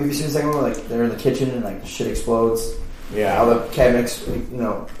 Have you seen the second one? Where, like they're in the kitchen and like shit explodes. Yeah. All the cabinets,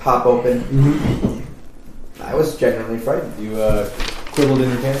 pop open. Mm-hmm. I was genuinely frightened. You quibbled in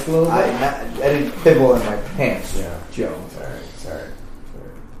your pants a little bit? I didn't pibble in my pants. Yeah. Joe. Sorry.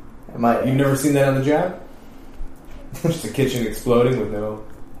 You've never seen that on the job? Just the kitchen exploding with no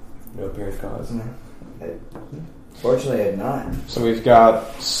apparent cause? Fortunately, I had not. So we've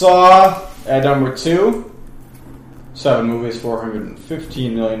got Saw at number 2. 7 movies,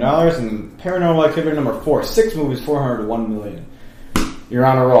 $415 million. And Paranormal Activity number 4. 6 movies, $401 million. You're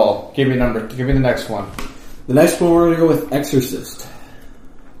on a roll. Give me the next one. The next one we're going to go with Exorcist.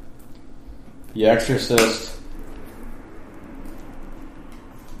 The Exorcist.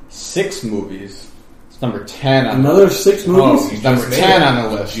 6 movies. It's number 10 on Another 6 movies? It's number 10 on the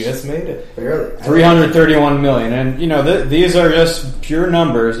list. You just made it. Barely. $331 million. And, these are just pure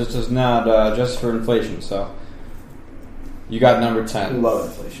numbers. This is not just for inflation. So, you got number 10. I love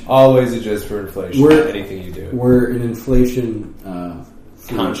inflation. Always adjust for inflation. Anything you do. We're an inflation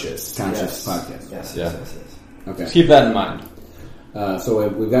Conscious podcast. Yes. Okay. Just keep that in mind. So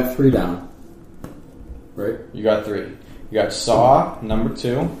we've got 3 down. Right? You got 3. You got Saw, number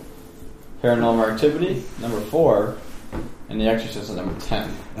 2. Paranormal Activity, number 4. And The Exorcist is number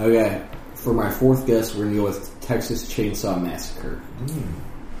 10. Okay. For my 4th guess, we're going to go with Texas Chainsaw Massacre.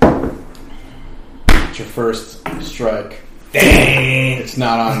 It's your first strike. Dang! It's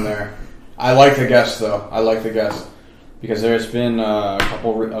not on there. I like the guess, though. Because there's been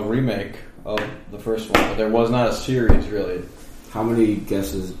a remake of the first one, but there was not a series, really. How many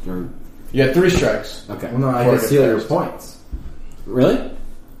guesses? You had 3 strikes. Okay. Well, no, I can steal your points. Really?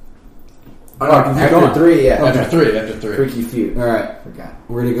 After 3, yeah. After 3. Freaky Feud. All right. Forgot.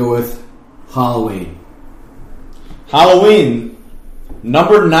 We're going to go with Halloween. Halloween,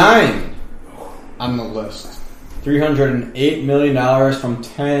 number 9 on the list. $308 million from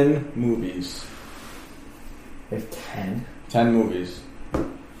 10 movies. We have 10? 10 movies.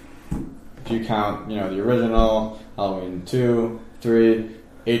 If you count, the original, Halloween 2, 3,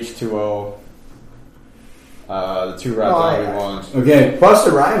 H2O, the 2 Rob Zombie ones. Okay.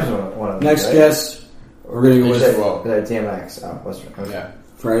 Busta Rhymes one of them. Next right? guess, we're going to go with DMX. Busta Rhymes. Yeah.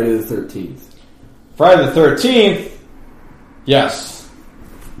 Friday the 13th. Friday the 13th, yes.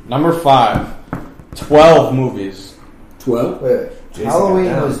 Number 5, 12 movies. 12? Wait.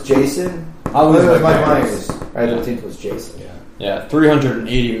 Halloween was Jason? Halloween was Mike Myers. Myers. Friday the 13th was Jason. Yeah,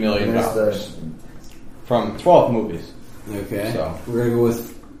 $380 million from 12 movies. Okay. So. We're going to go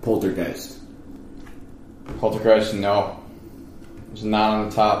with Poltergeist. Poltergeist, no. It's not on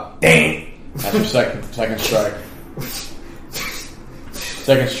the top. Dang! That's your second strike.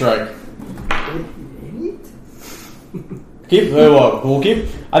 Second strike. We'll keep.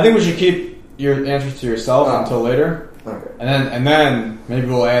 I think we should keep your answers to yourself until later. Okay. And then maybe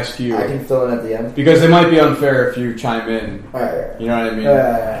we'll ask you. I can fill in at the end. Because it might be unfair if you chime in. Alright. You know what I mean?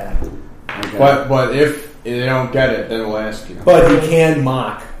 Okay. But if they don't get it, then we'll ask you. But you can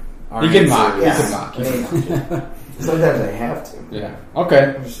mock. You can mock. Yes. You can mock. Sometimes I have to. Yeah.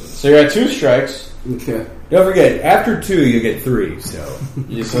 Okay. So you're at 2 strikes. Okay. Don't forget, after 2, you get 3. So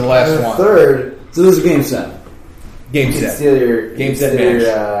It's the last And the one. third, So this is game 7. game you can set. steal your Game you set can steal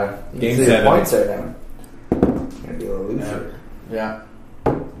match. your, Game your 7. points right now. You're gonna be a loser. Yeah.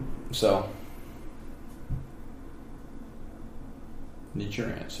 So. Need your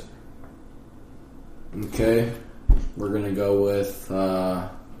answer. Okay. We're going to go with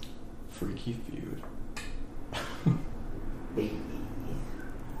Freaky Feud.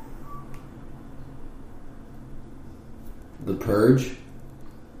 The Purge.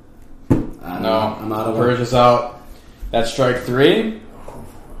 No. I'm out of Purge is out. That's strike 3.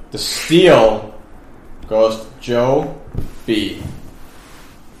 The steal goes to Joe B.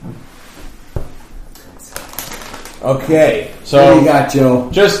 Okay. What do So you got, Joe?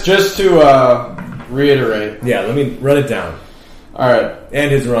 just to reiterate. Yeah, let me run it down. All right. And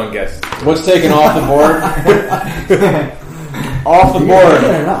his wrong guess. What's taken off the board? Off the board.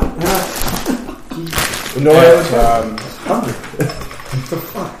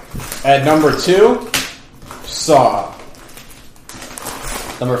 At number 2, Saw.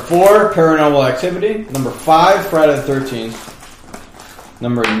 Number 4, Paranormal Activity. Number 5, Friday the 13th.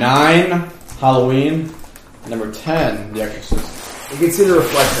 Number 9, Halloween. Number 10, The Exorcist. You can see the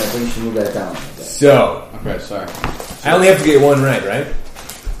reflection. I think you should move that down. So, Okay, sorry. I only have to get 1 right, right?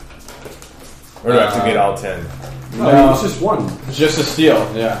 Or do I have to get all 10? No, it's just one. It's just a steal.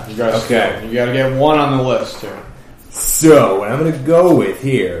 Yeah, you gotta Okay. steal. You gotta get 1 on the list here. So, what I'm going to go with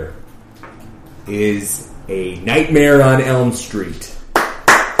here is A Nightmare on Elm Street.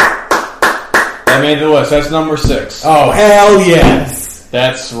 That made the list. That's number 6. Oh, hell yes!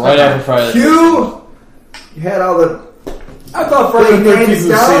 That's right after Friday the 13th. You had all the. I thought Friday the 13th was the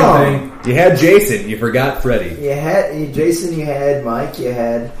down. same thing. You had Jason, you forgot Freddy. You had Jason. You had Mike. You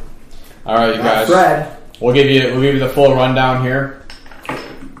had Alright, you guys. Fred. We'll give you the full rundown here.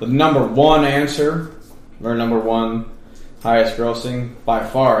 The number 1 answer, or number 1 highest grossing by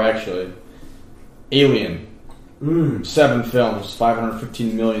far, actually, Alien. 7 films,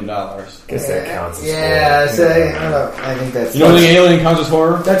 $515 million. Guess that counts as Yeah, horror. say I think that's. You don't think Alien counts as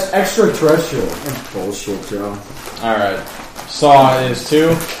horror? That's extraterrestrial. That's bullshit, Joe. Alright. Saw is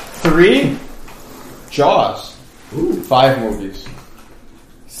 2. 3, Jaws. 5 movies.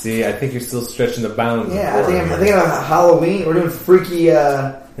 See, I think you're still stretching the bounds. Yeah, of I think horror I'm thinking of Halloween. We're doing freaky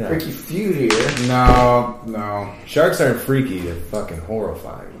feud here. No. Sharks aren't freaky, they're fucking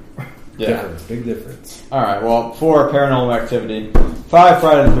horrifying. Yeah. Difference, big difference. Alright, well, 4, Paranormal Activity. 5,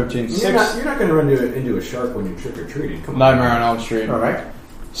 Friday the 13th. 6, You're not going to run into a shark when you're trick or treating. Come on. Nightmare on Elm Street. All right.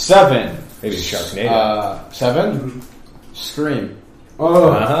 7, Maybe Sharknado. 7, Scream.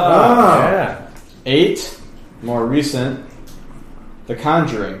 Yeah. 8, more recent, The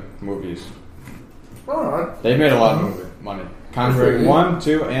Conjuring movies. All right. They've made a lot of money. Conjuring 1,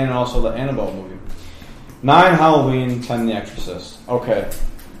 2, and also the Annabelle movie. 9, Halloween. 10, The Exorcist. Okay.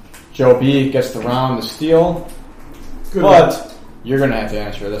 Joe B gets the round to steal, but you're going to have to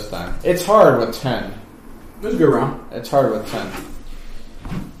answer this time. It's hard with 10. It was a good round. It's hard with 10.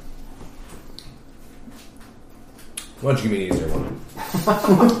 Why don't you give me an easier one?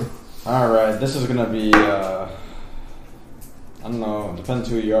 Alright, this is going to be, I don't know, depends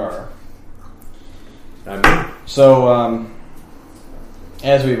who you are. So,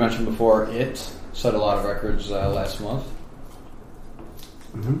 as we mentioned before, It set a lot of records last month.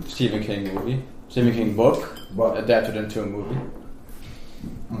 Stephen King movie. Stephen King book. Adapted into a movie.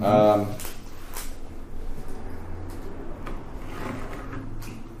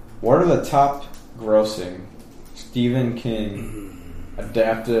 What are the top grossing Stephen King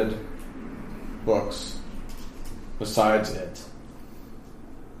adapted books besides It?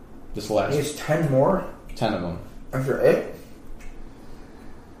 This last There's 10 more 10 of them. after it.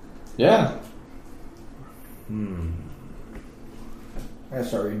 Yeah. I gotta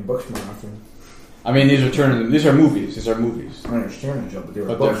start reading books more often. I mean, these are movies. These are movies. I understand that, Joe, but they were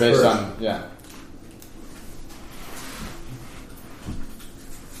But they're books based first. on, yeah.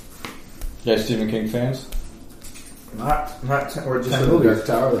 You guys Stephen King fans? Not 10, we're just 10 Dark movies.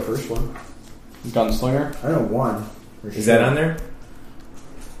 Tower, the first one. Gunslinger? I know one. Is that on there?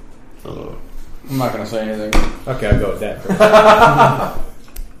 I'm not going to say anything. Okay, I'll go with that first.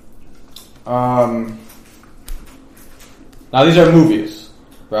 Now, these are movies,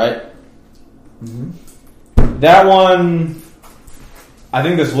 right? Mm-hmm. That one, I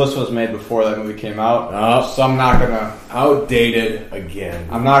think this list was made before that movie came out. Oh. So I'm not going to... Outdated again.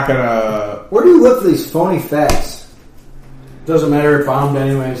 I'm not going to... Where do you look for these phony facts? Doesn't matter, it bombed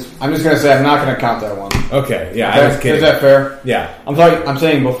anyways. I'm just going to say I'm not going to count that one. Okay, yeah, I was kidding. Is that fair? Yeah. I'm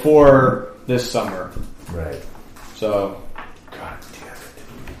saying before this summer. Right. So, God damn it.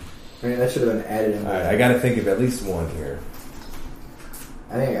 I mean, that should have been added in. All right, I got to think of at least one here.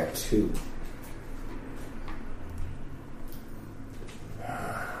 I think I got 2.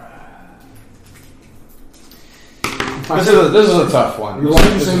 this is a tough one. Why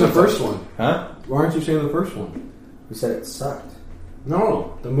aren't you saying the first one? Huh? Why aren't you saying the first one? Who said it sucked?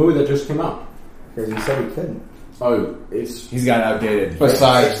 No, the movie that just came out. Because he said he couldn't. Oh, it's He's got outdated.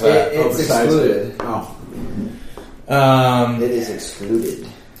 Besides that. It's besides excluded. Oh, It is excluded.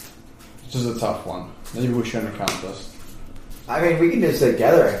 This is a tough one. Maybe we shouldn't count this. I mean, we can do this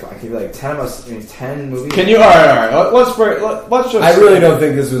together. I could be like 10 of us. I mean, 10 movies. Can you? All right. Let's just. I really don't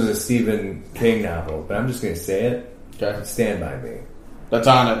think this was a Stephen King novel, but I'm just going to say it. Okay. Stand by me. That's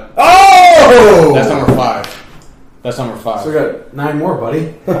on it. Oh! That's number 5. That's number 5. so we got 9 more,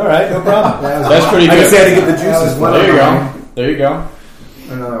 buddy. All right, no problem. That's pretty I good. just had to get the That was juices one flowing. There you of go. There you go.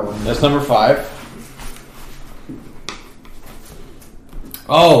 Another one. That's number 5.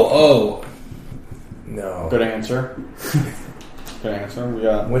 Oh. No. Good answer. Good answer. We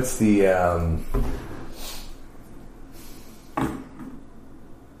got. What's the,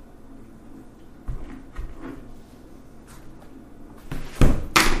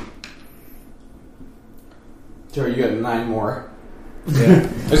 Jerry, you got 9 more. yeah.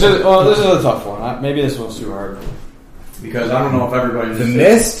 This is a tough one. Maybe this one's too hard. Because I don't know if everybody. The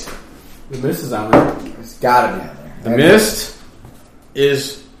Mist? The Mist is on there. It's gotta be on there. The Mist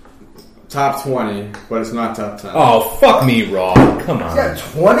is top 20, but it's not top 10. Oh, fuck me, Raw. Come He's on. got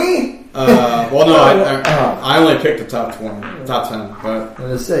 20? Well, no, I only picked the top 20, top 10, but I'm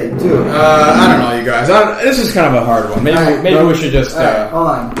gonna say, dude. I don't know, you guys. This is kind of a hard one. Maybe we should just Alright, hold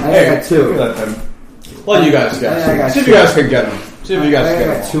on. I Hey, got 2. let them. let you guys guess. I got See if two. you guys can get them. See if you guys I can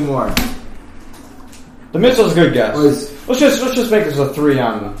got get 2 them. more. The Mist is a good guess. Was- Let's just make this a 3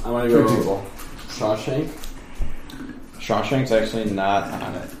 on I want to 3 go people. Shawshank. Shawshank's actually not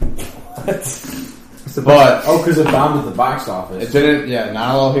on it. But because it bombed at the box office. It didn't. Yeah,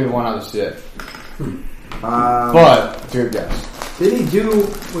 not a lot of people wanted to see it. But But it's a good guess. did he do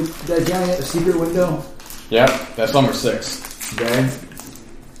with that Johnny at the Secret Window? Yep, that's number 6. Okay.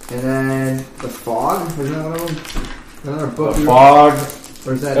 And then The Fog? Was that one of them? Another book? The Fog.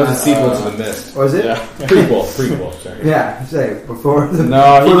 Or is that That was a not- sequel to The Mist. Was it? Yeah. Prequel, sorry. Yeah, say before the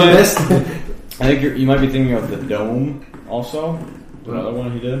No, he before the did. Mist. I think you might be thinking of The Dome also. Another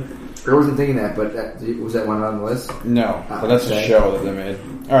one he did. I wasn't thinking that, but was that one on the list? No, but that's a Okay. show that they made.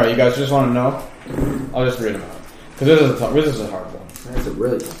 Alright, you guys just want to know? I'll just read them out. Because this is a hard one. That's a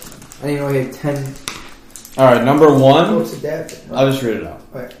really tough one. I didn't know he had 10 Alright, number 1. books adapted. I'll just read it out.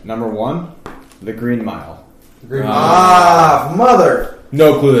 Okay. Number 1, The Green Mile. Mother!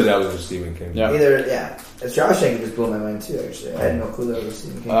 No clue that was a Stephen King. Yeah. Either, yeah. Shawshank just blew my mind too, actually. I had no clue that was a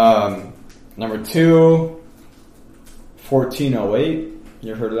Stephen King. Number 2, 1408.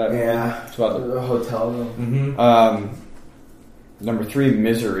 You ever heard of that? Yeah. It's about the The hotel room. Mm-hmm. Number 3,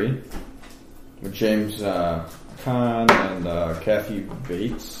 Misery, with James Caan and Kathy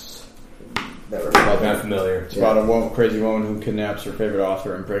Bates. That was Not familiar. It's about a crazy woman who kidnaps her favorite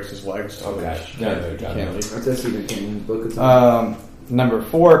author and breaks his legs. Okay. She can't leave. That's a Stephen King book. It's Number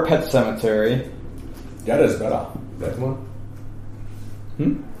 4, Pet Cemetery. That is better. That one?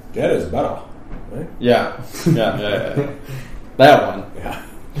 That is better. Right? Yeah. That one. Yeah.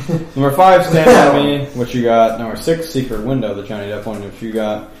 Number 5, Stand By Me, which you got. Number 6, Secret Window, the Johnny Depp one, which you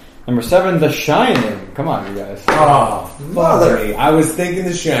got. Number 7, The Shining. Come on, you guys. Oh, Mother. me. I was thinking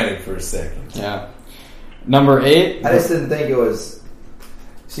The Shining for a second. Yeah. Number 8. I just didn't think it was.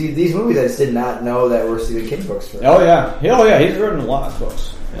 See, these movies I just did not know that were Stephen King books for. Oh yeah, he's written a lot of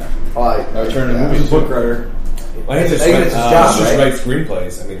books. Yeah. Oh, I Turning yeah. movies. book writer. Well, I think it's his job, just right? write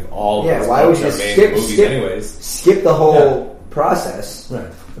screenplays. I mean, all Yeah, of his why would books you are made skip- movies skip- anyways. Skip the whole process.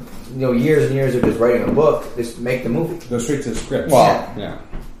 Right. You know, years and years of just writing a book. Just make the movie. Go straight to the script. Well, yeah,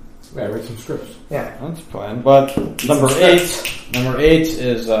 Yeah, write some scripts. Yeah. that's fine. But number 8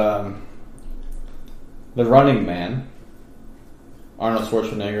 is The Running Man. Arnold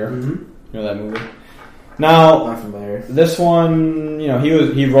Schwarzenegger. Mm-hmm. You know that movie? Now, Not familiar. this one,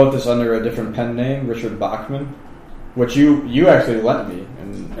 he wrote this under a different pen name, Richard Bachman, which you actually lent me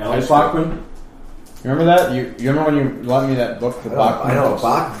in high Alex school. Bachman. You remember that? You remember when you lent me that book, the Bachman? I know books?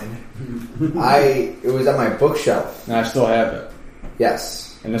 Bachman. It was on my bookshelf. And I still have it.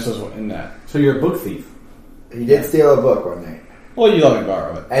 Yes. And this was in that. So you're a book thief. He did steal a book one night. Well, you let me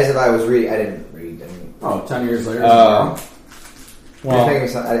borrow it. As if I was reading. I didn't read. I mean, 10 years later. Well, I would have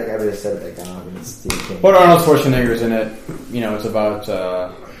said it like, I don't know, it's Stephen King. but Arnold Schwarzenegger's in it. It's about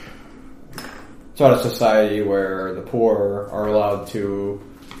a society where the poor are allowed to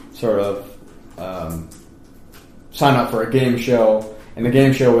sort of sign up for a game show, and the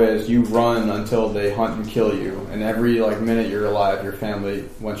game show is you run until they hunt and kill you, and every minute you're alive, your family,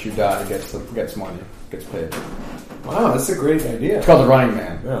 once you die, gets money, gets paid. Wow, that's a great idea. It's called The Running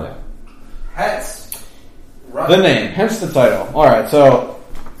Man. Yeah. Hats. The name, hence the title. All right, so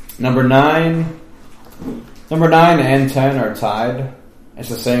number 9 and 10 are tied. It's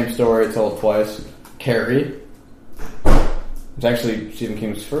the same story told twice. Carrie. It's actually Stephen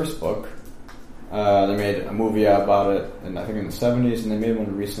King's first book. They made a movie about it, and I think in the 70s, and they made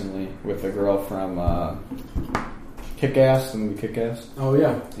one recently with a girl from Kick-Ass, the movie Kick-Ass. Oh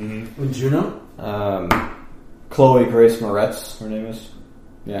yeah. Mm-hmm. With Juno. Chloe Grace Moretz, her name is.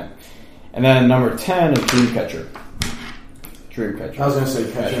 Yeah. And then number 10 is Dreamcatcher. Dreamcatcher. I was gonna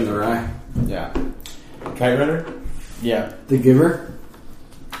say Catcher in the Rye. Yeah. Kite Runner? Yeah. The Giver.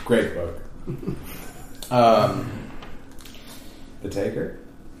 Great book. The Taker?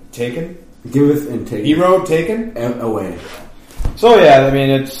 Taken? Giveth and Taketh. Hero Taken? Away. So yeah, I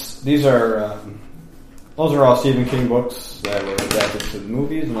mean, those are all Stephen King books that were adapted to the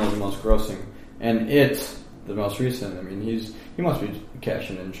movies, and those are the most grossing. And the most recent. I mean, he must be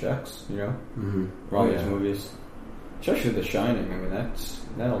cashing in checks, for all these movies, especially The Shining. I mean,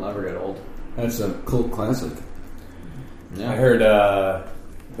 that'll never get old. That's a cult classic. Yeah. I heard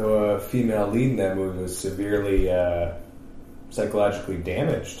the female lead in that movie was severely psychologically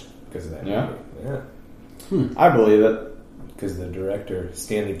damaged because of that movie. Yeah. I believe it. Because the director,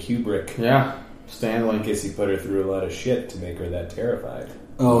 Stanley Kubrick, Yeah, I Stanley. guess he put her through a lot of shit to make her that terrified.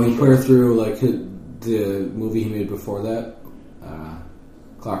 Oh, he put her through the movie he made before that,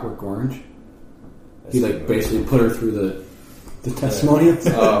 Clockwork Orange. That's He the movie. basically put her through the testimonials.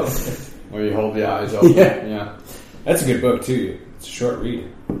 Where you hold the eyes open. Yeah. That's a good book too. It's a short read.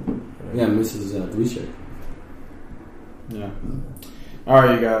 Yeah, Mrs. Dweezil. Yeah. All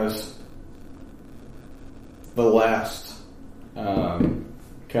right, you guys. The last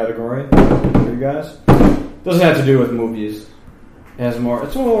category for you guys doesn't have to do with movies. It has more.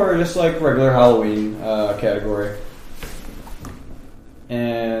 It's more just like regular Halloween category.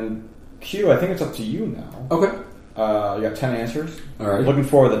 And Q, I think it's up to you now. Okay. You got 10 answers. All right. Looking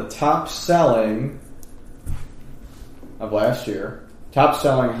for the top selling of last year. Top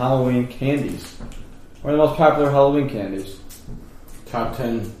selling Halloween candies. What are the most popular Halloween candies? Top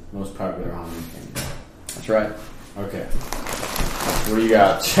 10 most popular Halloween candies. That's right. Okay. What do you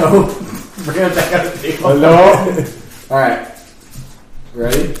got? So, we're going to take out the table. Hello? Alright.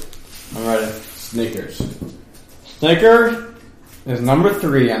 Ready? I'm ready. Snickers. Snicker is number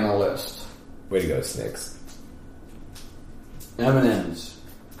 3 on the list. Way to go, Snicks. M&M's.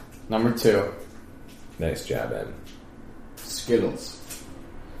 Number 2. Nice job, Em. Skittles.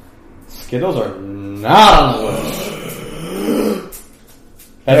 Skittles are not on the list.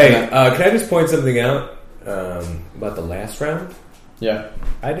 Hey, can I just point something out about the last round? Yeah.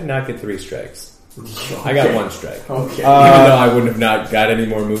 I did not get 3 strikes. I got 1 strike. Okay. Even though I wouldn't have not got any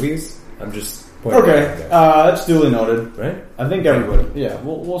more movies, I'm just pointing Okay. it out That's duly noted. there. Right? I think everybody. Yeah,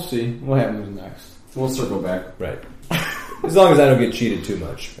 we'll see what happens next. We'll circle back. Right. As long as I don't get cheated too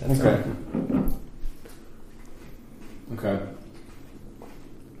much. That's Okay. Okay.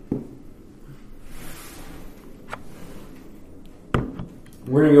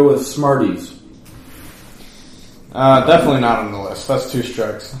 We're going to go with Smarties. Definitely not on the list. That's 2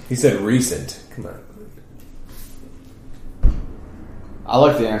 strikes. He said recent. Come on. I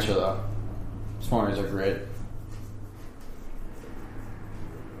like the answer though. Smarties are great.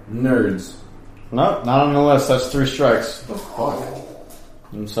 Nerds. No, not on the list. That's 3 strikes. Oh, fuck.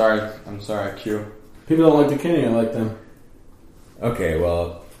 I'm sorry, Q. People don't like the candy. I like them. Okay,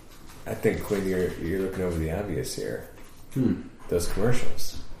 well, I think Quinn, you're looking over the obvious here. Those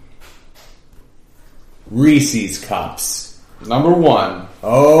commercials. Reese's Cups. Number 1.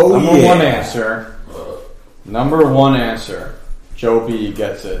 Oh, Number 1 answer. Number 1 answer. Joe B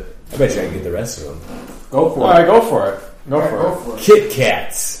gets it. I bet you I can get the rest of them. Go for Alright, go for it. Go for it. Kit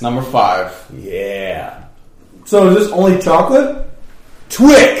Kats. Number 5. Yeah. So is this only chocolate?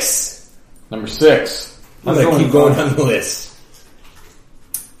 Twix. Number 6. I'm going to keep going on the list.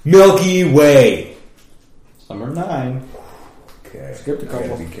 Milky Way. Number 9. Okay. Skipped a couple. I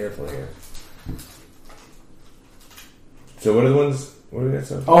gotta be careful here. So what are the ones? What are we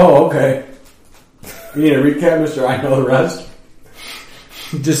got? Oh, okay. You need a recap, Mr. I know the rest?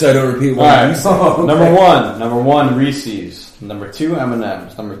 Just so I don't repeat what Alright. you said. Oh, okay. Number 1, Reese's. Number 2,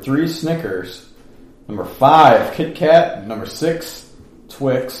 M&M's. Number 3, Snickers. Number 5, Kit Kat. Number 6,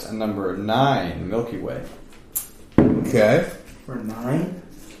 Twix. And number 9, Milky Way. Okay. For 9?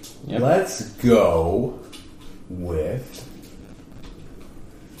 Yep. Let's go with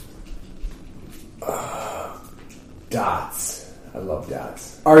Dots. I love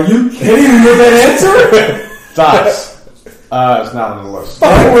dots. Are you kidding me with that answer? Dots. It's not on the list.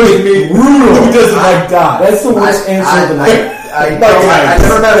 That was brutal. Who doesn't like dots? That's the worst answer of the night. I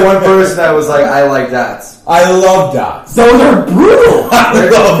never met one person that was like, I like dots. I love dots. Those are brutal.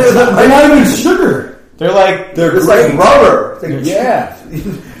 They're not even sugar. They're It's like rubber. It's like, Yeah.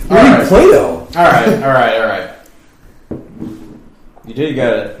 All right. Play-Doh. All right. You did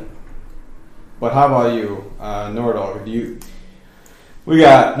get it. But how about you, Nordo? We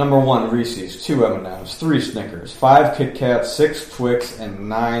got number 1 Reese's, 2 M&M's, 3 Snickers, 5 Kit Kats, 6 Twix, and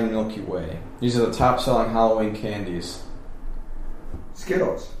 9 Milky Way. These are the top-selling Halloween candies.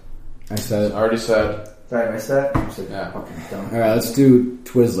 Skittles. I said it. Already said. Did I miss that? I'm so Yeah. fucking dumb. All right, let's do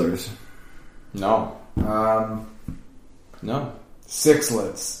Twizzlers. No. No.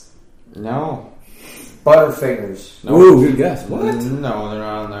 Sixlets. No. Butterfingers. No. Ooh, good guess. What? No, they're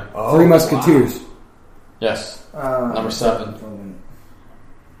not on there. Oh, Three Musketeers. Yes. Number 7.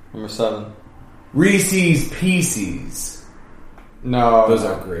 Number 7. Reese's Pieces. No. Those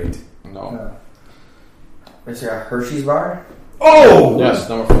are great. No. What's your Hershey's bar? Oh! Yes,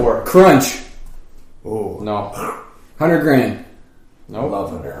 number 4. Crunch. Oh. No. 100 grand. I Nope.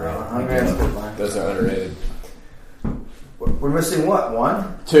 love 100 grand. 100 grams is fine. Those are underrated. We're missing what?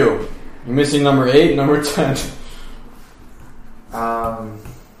 1? 2. You're missing number 8 and number 10.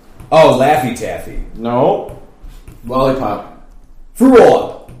 Oh, Laffy Taffy. No. Lollipop. Fruit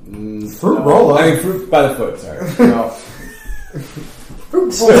roll-up. Fruit roll I mean, fruit by the foot, sorry. No.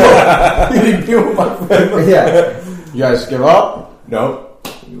 Yeah. You guys give up? Nope.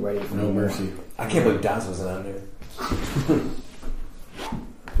 You ready for No mercy. I can't believe Dots wasn't on there.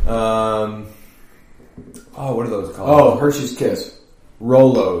 Oh, what are those called? Oh, Hershey's Kiss.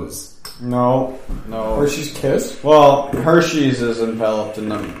 Rolos. No. Hershey's Kiss? Well, Hershey's is enveloped in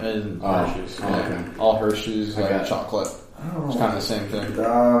them in Oh. Hershey's. Oh, okay. All Hershey's I got it. chocolate. It's kind of the same thing.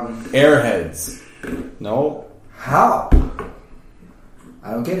 Airheads. No. How?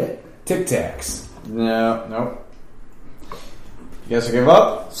 I don't get it. Tic Tacs. No. Nope. You guys give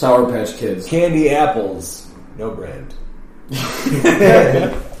up? Sour Patch Kids. Candy apples. No brand.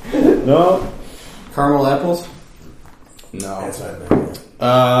 No. Caramel apples? No. That's what I meant.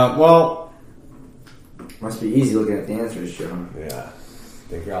 Well, Must be easy looking at the answers, Joe. Yeah. I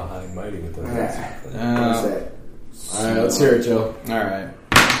think you're all high and mighty with those. Yeah. What's uh, that? Alright, let's hear it, Joe. all right.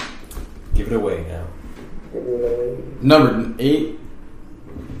 Give it away now. Number 8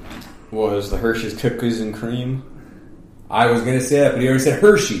 was the Hershey's Cookies and Cream. I was going to say that, but he already said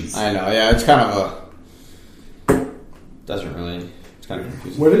Hershey's. I know, yeah, it's kind of doesn't really, it's kind of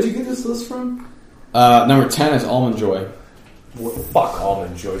confusing. Where did you get this list from? Number 10 is Almond Joy. Fuck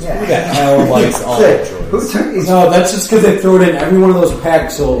Almond Joys. Yeah. Who the hell likes Almond Who Joys? took these? No, that's just because they throw it in every one of those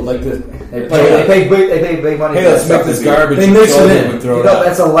packs, so like the... They pay big money. Hey, for let's that make stuff. this garbage. They mix and it throw in. and throw You it know, out.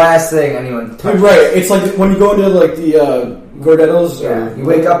 that's the last thing anyone touches. Right, it's like when you go into like the Gordettos Yeah. or... You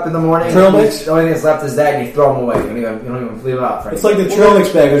wake up in the morning, Trail and mix? the only thing that's left is that, and you throw them away. You don't even leave them out. It's like the trail mix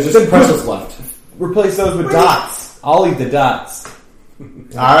bag, there's just pretzels left. Replace those with dots. I'll eat the dots.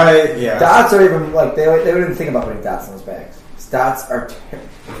 Alright, yeah. Dots are even like they wouldn't even think about putting dots in those bags. Dots are terrible.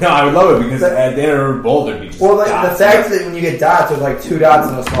 No, I would love it because at the end of the bowl there'd be just Well, like, dots. the fact that when you get dots, there's like 2 dots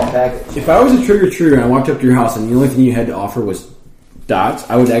in a small package. If I was a trick-or-treater and I walked up to your house and the only thing you had to offer was dots,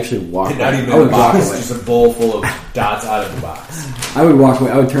 I would actually walk Not away. even I a would walk box, away. just a bowl full of dots out of the box. I would walk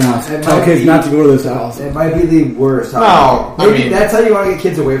away. I would turn off. It Tell might kids be- not to go to this house. It might be the worst. No, I Maybe mean- that's how you want to get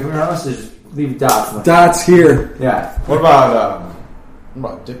kids away from your house. Is just leave dots. In the Dots here. Yeah. What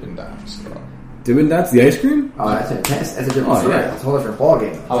about Dippin' Dots? Dippin' Dots, the ice cream? Oh, that's a different Oh, story. yeah. That's a whole different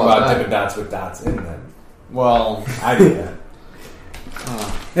ballgame. How about dipping dots with dots in them? Well, I do that.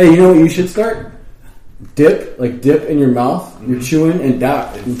 Hey, you know what you should start? Dip in your mouth. You're chewing and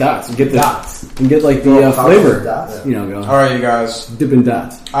dots. And get the Dots. and get like the Little pouches of flavor. dots. You know, go alright, you guys. Dippin'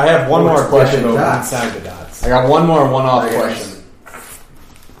 Dots. I have one more question. Dippin' Go Dots. inside the dots. I got one more one-off Okay. question.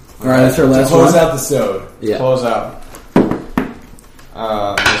 All right, that's our To last close one. out the sode. Yeah. Close out.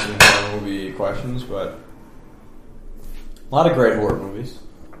 There's some horror movie questions, but a lot of great horror movies.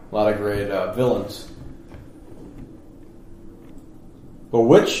 A lot of great villains. But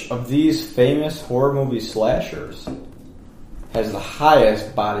which of these famous horror movie slashers has the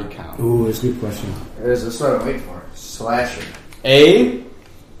highest body count? Ooh, that's a good question. There's a sort of wait for it. Slasher. A.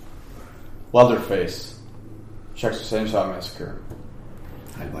 Leatherface. Texas Chainsaw Massacre.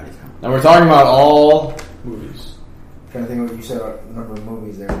 High body count. Now we're talking about all movies. Trying to think of what you said about the number of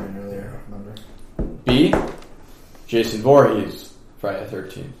movies there in earlier. Number. B. Jason Voorhees. Friday the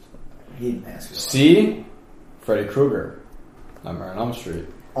 13th. He didn't ask. C. Freddy Krueger. Nightmare on Elm Street.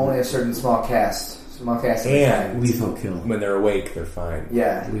 Only a certain small cast. Small cast. And Lethal kill. when they're awake, they're fine.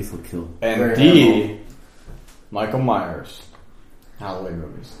 Yeah. Lethal kill. And Very D, memorable. Michael Myers. Halloween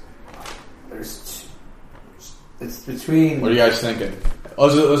movies. It's between. What are you guys thinking?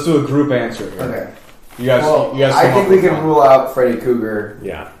 Let's do a group answer here. Okay. You guys, Well, you guys. I come think up we with can one. rule out Freddy Krueger,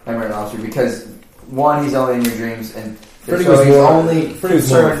 Yeah. Nightmare on Elm Street, because one, he's only in your dreams, and Freddy so was he's more, only Freddy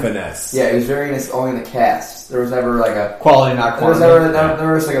was more concerned- finesse. Yeah, he was very only in the cast. There was never like a. Quality, not There was quantity.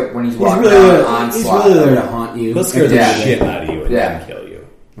 never was like a when he's He's walking really, around there, on he's slot. really there to haunt you. He'll scare the Yeah. shit out of you and Yeah. then kill you.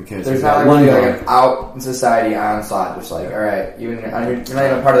 Okay, There's so not one really gone. like an out in society on slot. Just like, all right, you're not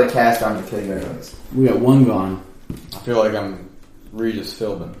even part of the cast. I'm gonna kill you anyways. We got one gone. I feel like I'm Regis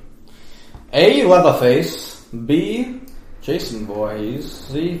Philbin. A, Leatherface. B, Jason Voorhees.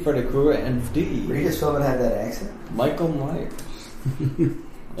 C, Freddy Krueger. And D, Regis Philbin had that accent. Michael Myers.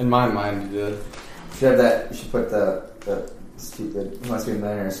 In my mind, he did. You should have that. You should put the stupid "He Must Be a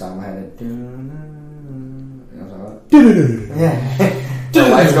Millionaire" song behind it. You know what I'm talking about? Yeah. The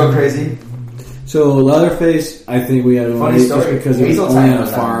lights go crazy. So Leatherface, I think we had to Funny wait just story. because he was Hazel only time on a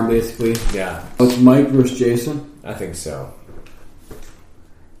was farm, on. basically. Yeah, It's Mike versus Jason. I think so.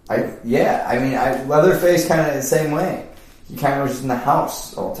 Leatherface kind of the same way. He kind of was just in the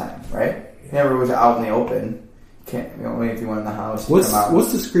house all the time, right? He never was out in the open. Only if you went in the house. What's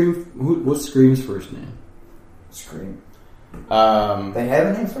What's the Scream? What's Scream's first name? Scream? Um, They have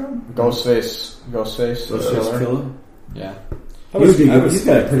a name for him? Ghostface. Ghostface Killer. Killer. Yeah. He's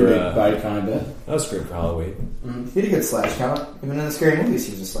got a pretty for, big body count, I bet. I was screaming for Halloween. He had a good slash count. Even in the scary movies,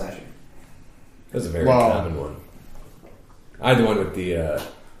 he was a slasher. That was a very Wow. common one. I had the one with the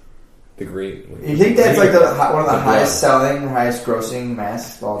green. You think that's like one of the blood. highest selling, highest grossing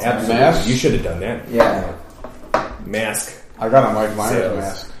masks of all time? Absolutely. Mask? You should have done that. Yeah. Mask. I got a Mike Myers Sales.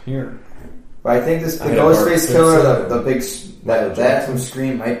 mask here. But I think the I had a Ghostface Bart Killer, Simpson. the big Michael that Jackson. from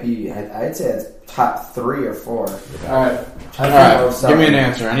Scream might be. I'd say it's top 3 or 4. Alright. I Alright. Give me an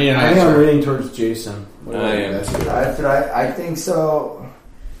answer. I need an I think I'm answer. leaning towards Jason. What I about am. you? I think so.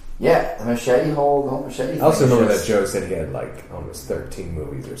 Yeah, the machete hold, the whole machete. I also thing is remember that just- Joe said he had like almost 13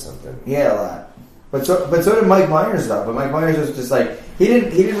 movies or something. He had a lot. But so did Mike Myers though. But Mike Myers was just like he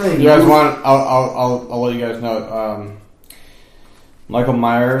didn't really. You guys move- want? I'll let you guys know. Michael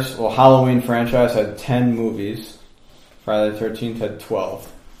Myers. Well, Halloween franchise had 10 movies. Friday the 13th had 12.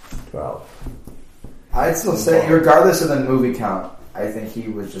 12. I'd still say, regardless of the movie count, I think he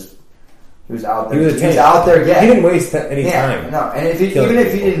was out there. He was a He was tank. out there. Yeah, He didn't waste any time. No, and even Killing if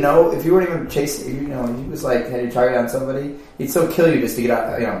you people. didn't know, if you weren't even chasing, he was like had your target on somebody, he'd still kill you just to get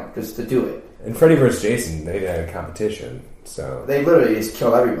out, just to do it. And Freddy vs. Jason, they had a competition, so They literally just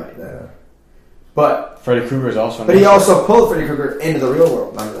killed everybody. But Freddy Krueger is also. he also pulled Freddy Krueger into the real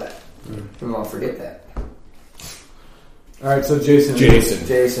world. Remember that? People don't forget that. Alright, so Jason. Jason.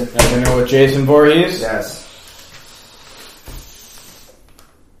 Jason. You guys know what Jason Voorhees? Yes.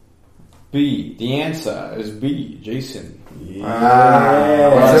 B. The answer is B. Jason.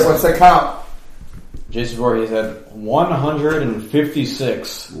 What's the count? Jason Voorhees had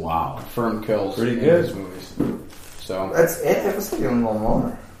 156 Wow. firm kills Pretty in good. his movies. So That's it. It was like a little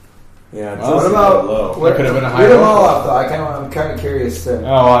more. Yeah, it's Well, What also about low. what? Could have been a Read higher them one. all off though. I'm kind of curious too.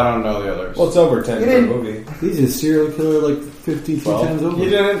 oh, I don't know the others. Well, it's over 10 You for a didn't- movie. He's a serial killer like 52 times over. You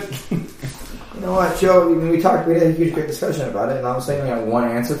didn't. You know what, Joe? We had a huge great discussion about it, and all of a sudden we got one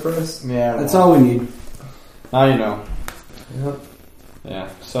answer for us. Yeah, That's all we need. Now you know. Yep. Yeah.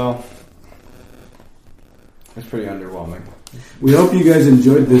 So it's pretty underwhelming. We hope you guys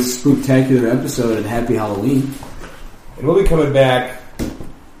enjoyed this spooktacular episode and happy Halloween. And we'll be coming back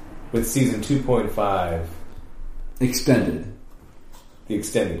with season 2.5, Extended. the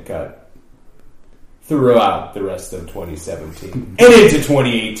extended cut, throughout the rest of 2017 and into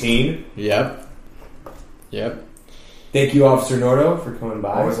 2018. Yep. Thank you, Officer Nordo, for coming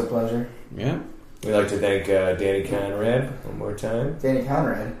by. Always a pleasure. Yeah. We'd like to thank Danny Conrad one more time. Danny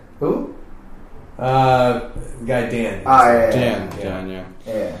Conrad. Who? Guy Dan. Dan. Yeah. Yeah.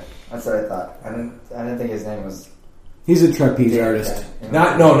 Yeah, that's what I thought. I didn't think his name was He's a trapeze Danny. artist.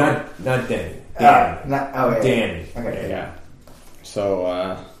 Not Danny. Dan. Yeah. Danny. Okay. Yeah.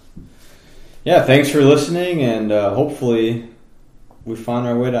 So, yeah, thanks for listening, and hopefully we find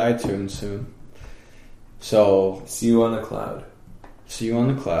our way to iTunes soon. So, See you on the cloud. see you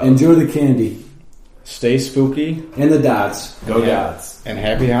on the cloud. Enjoy the candy. Stay spooky, And the dots. Go Yeah. Dots. and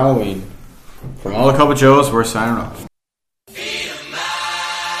happy Halloween. From all the Couple Joes, we're signing off.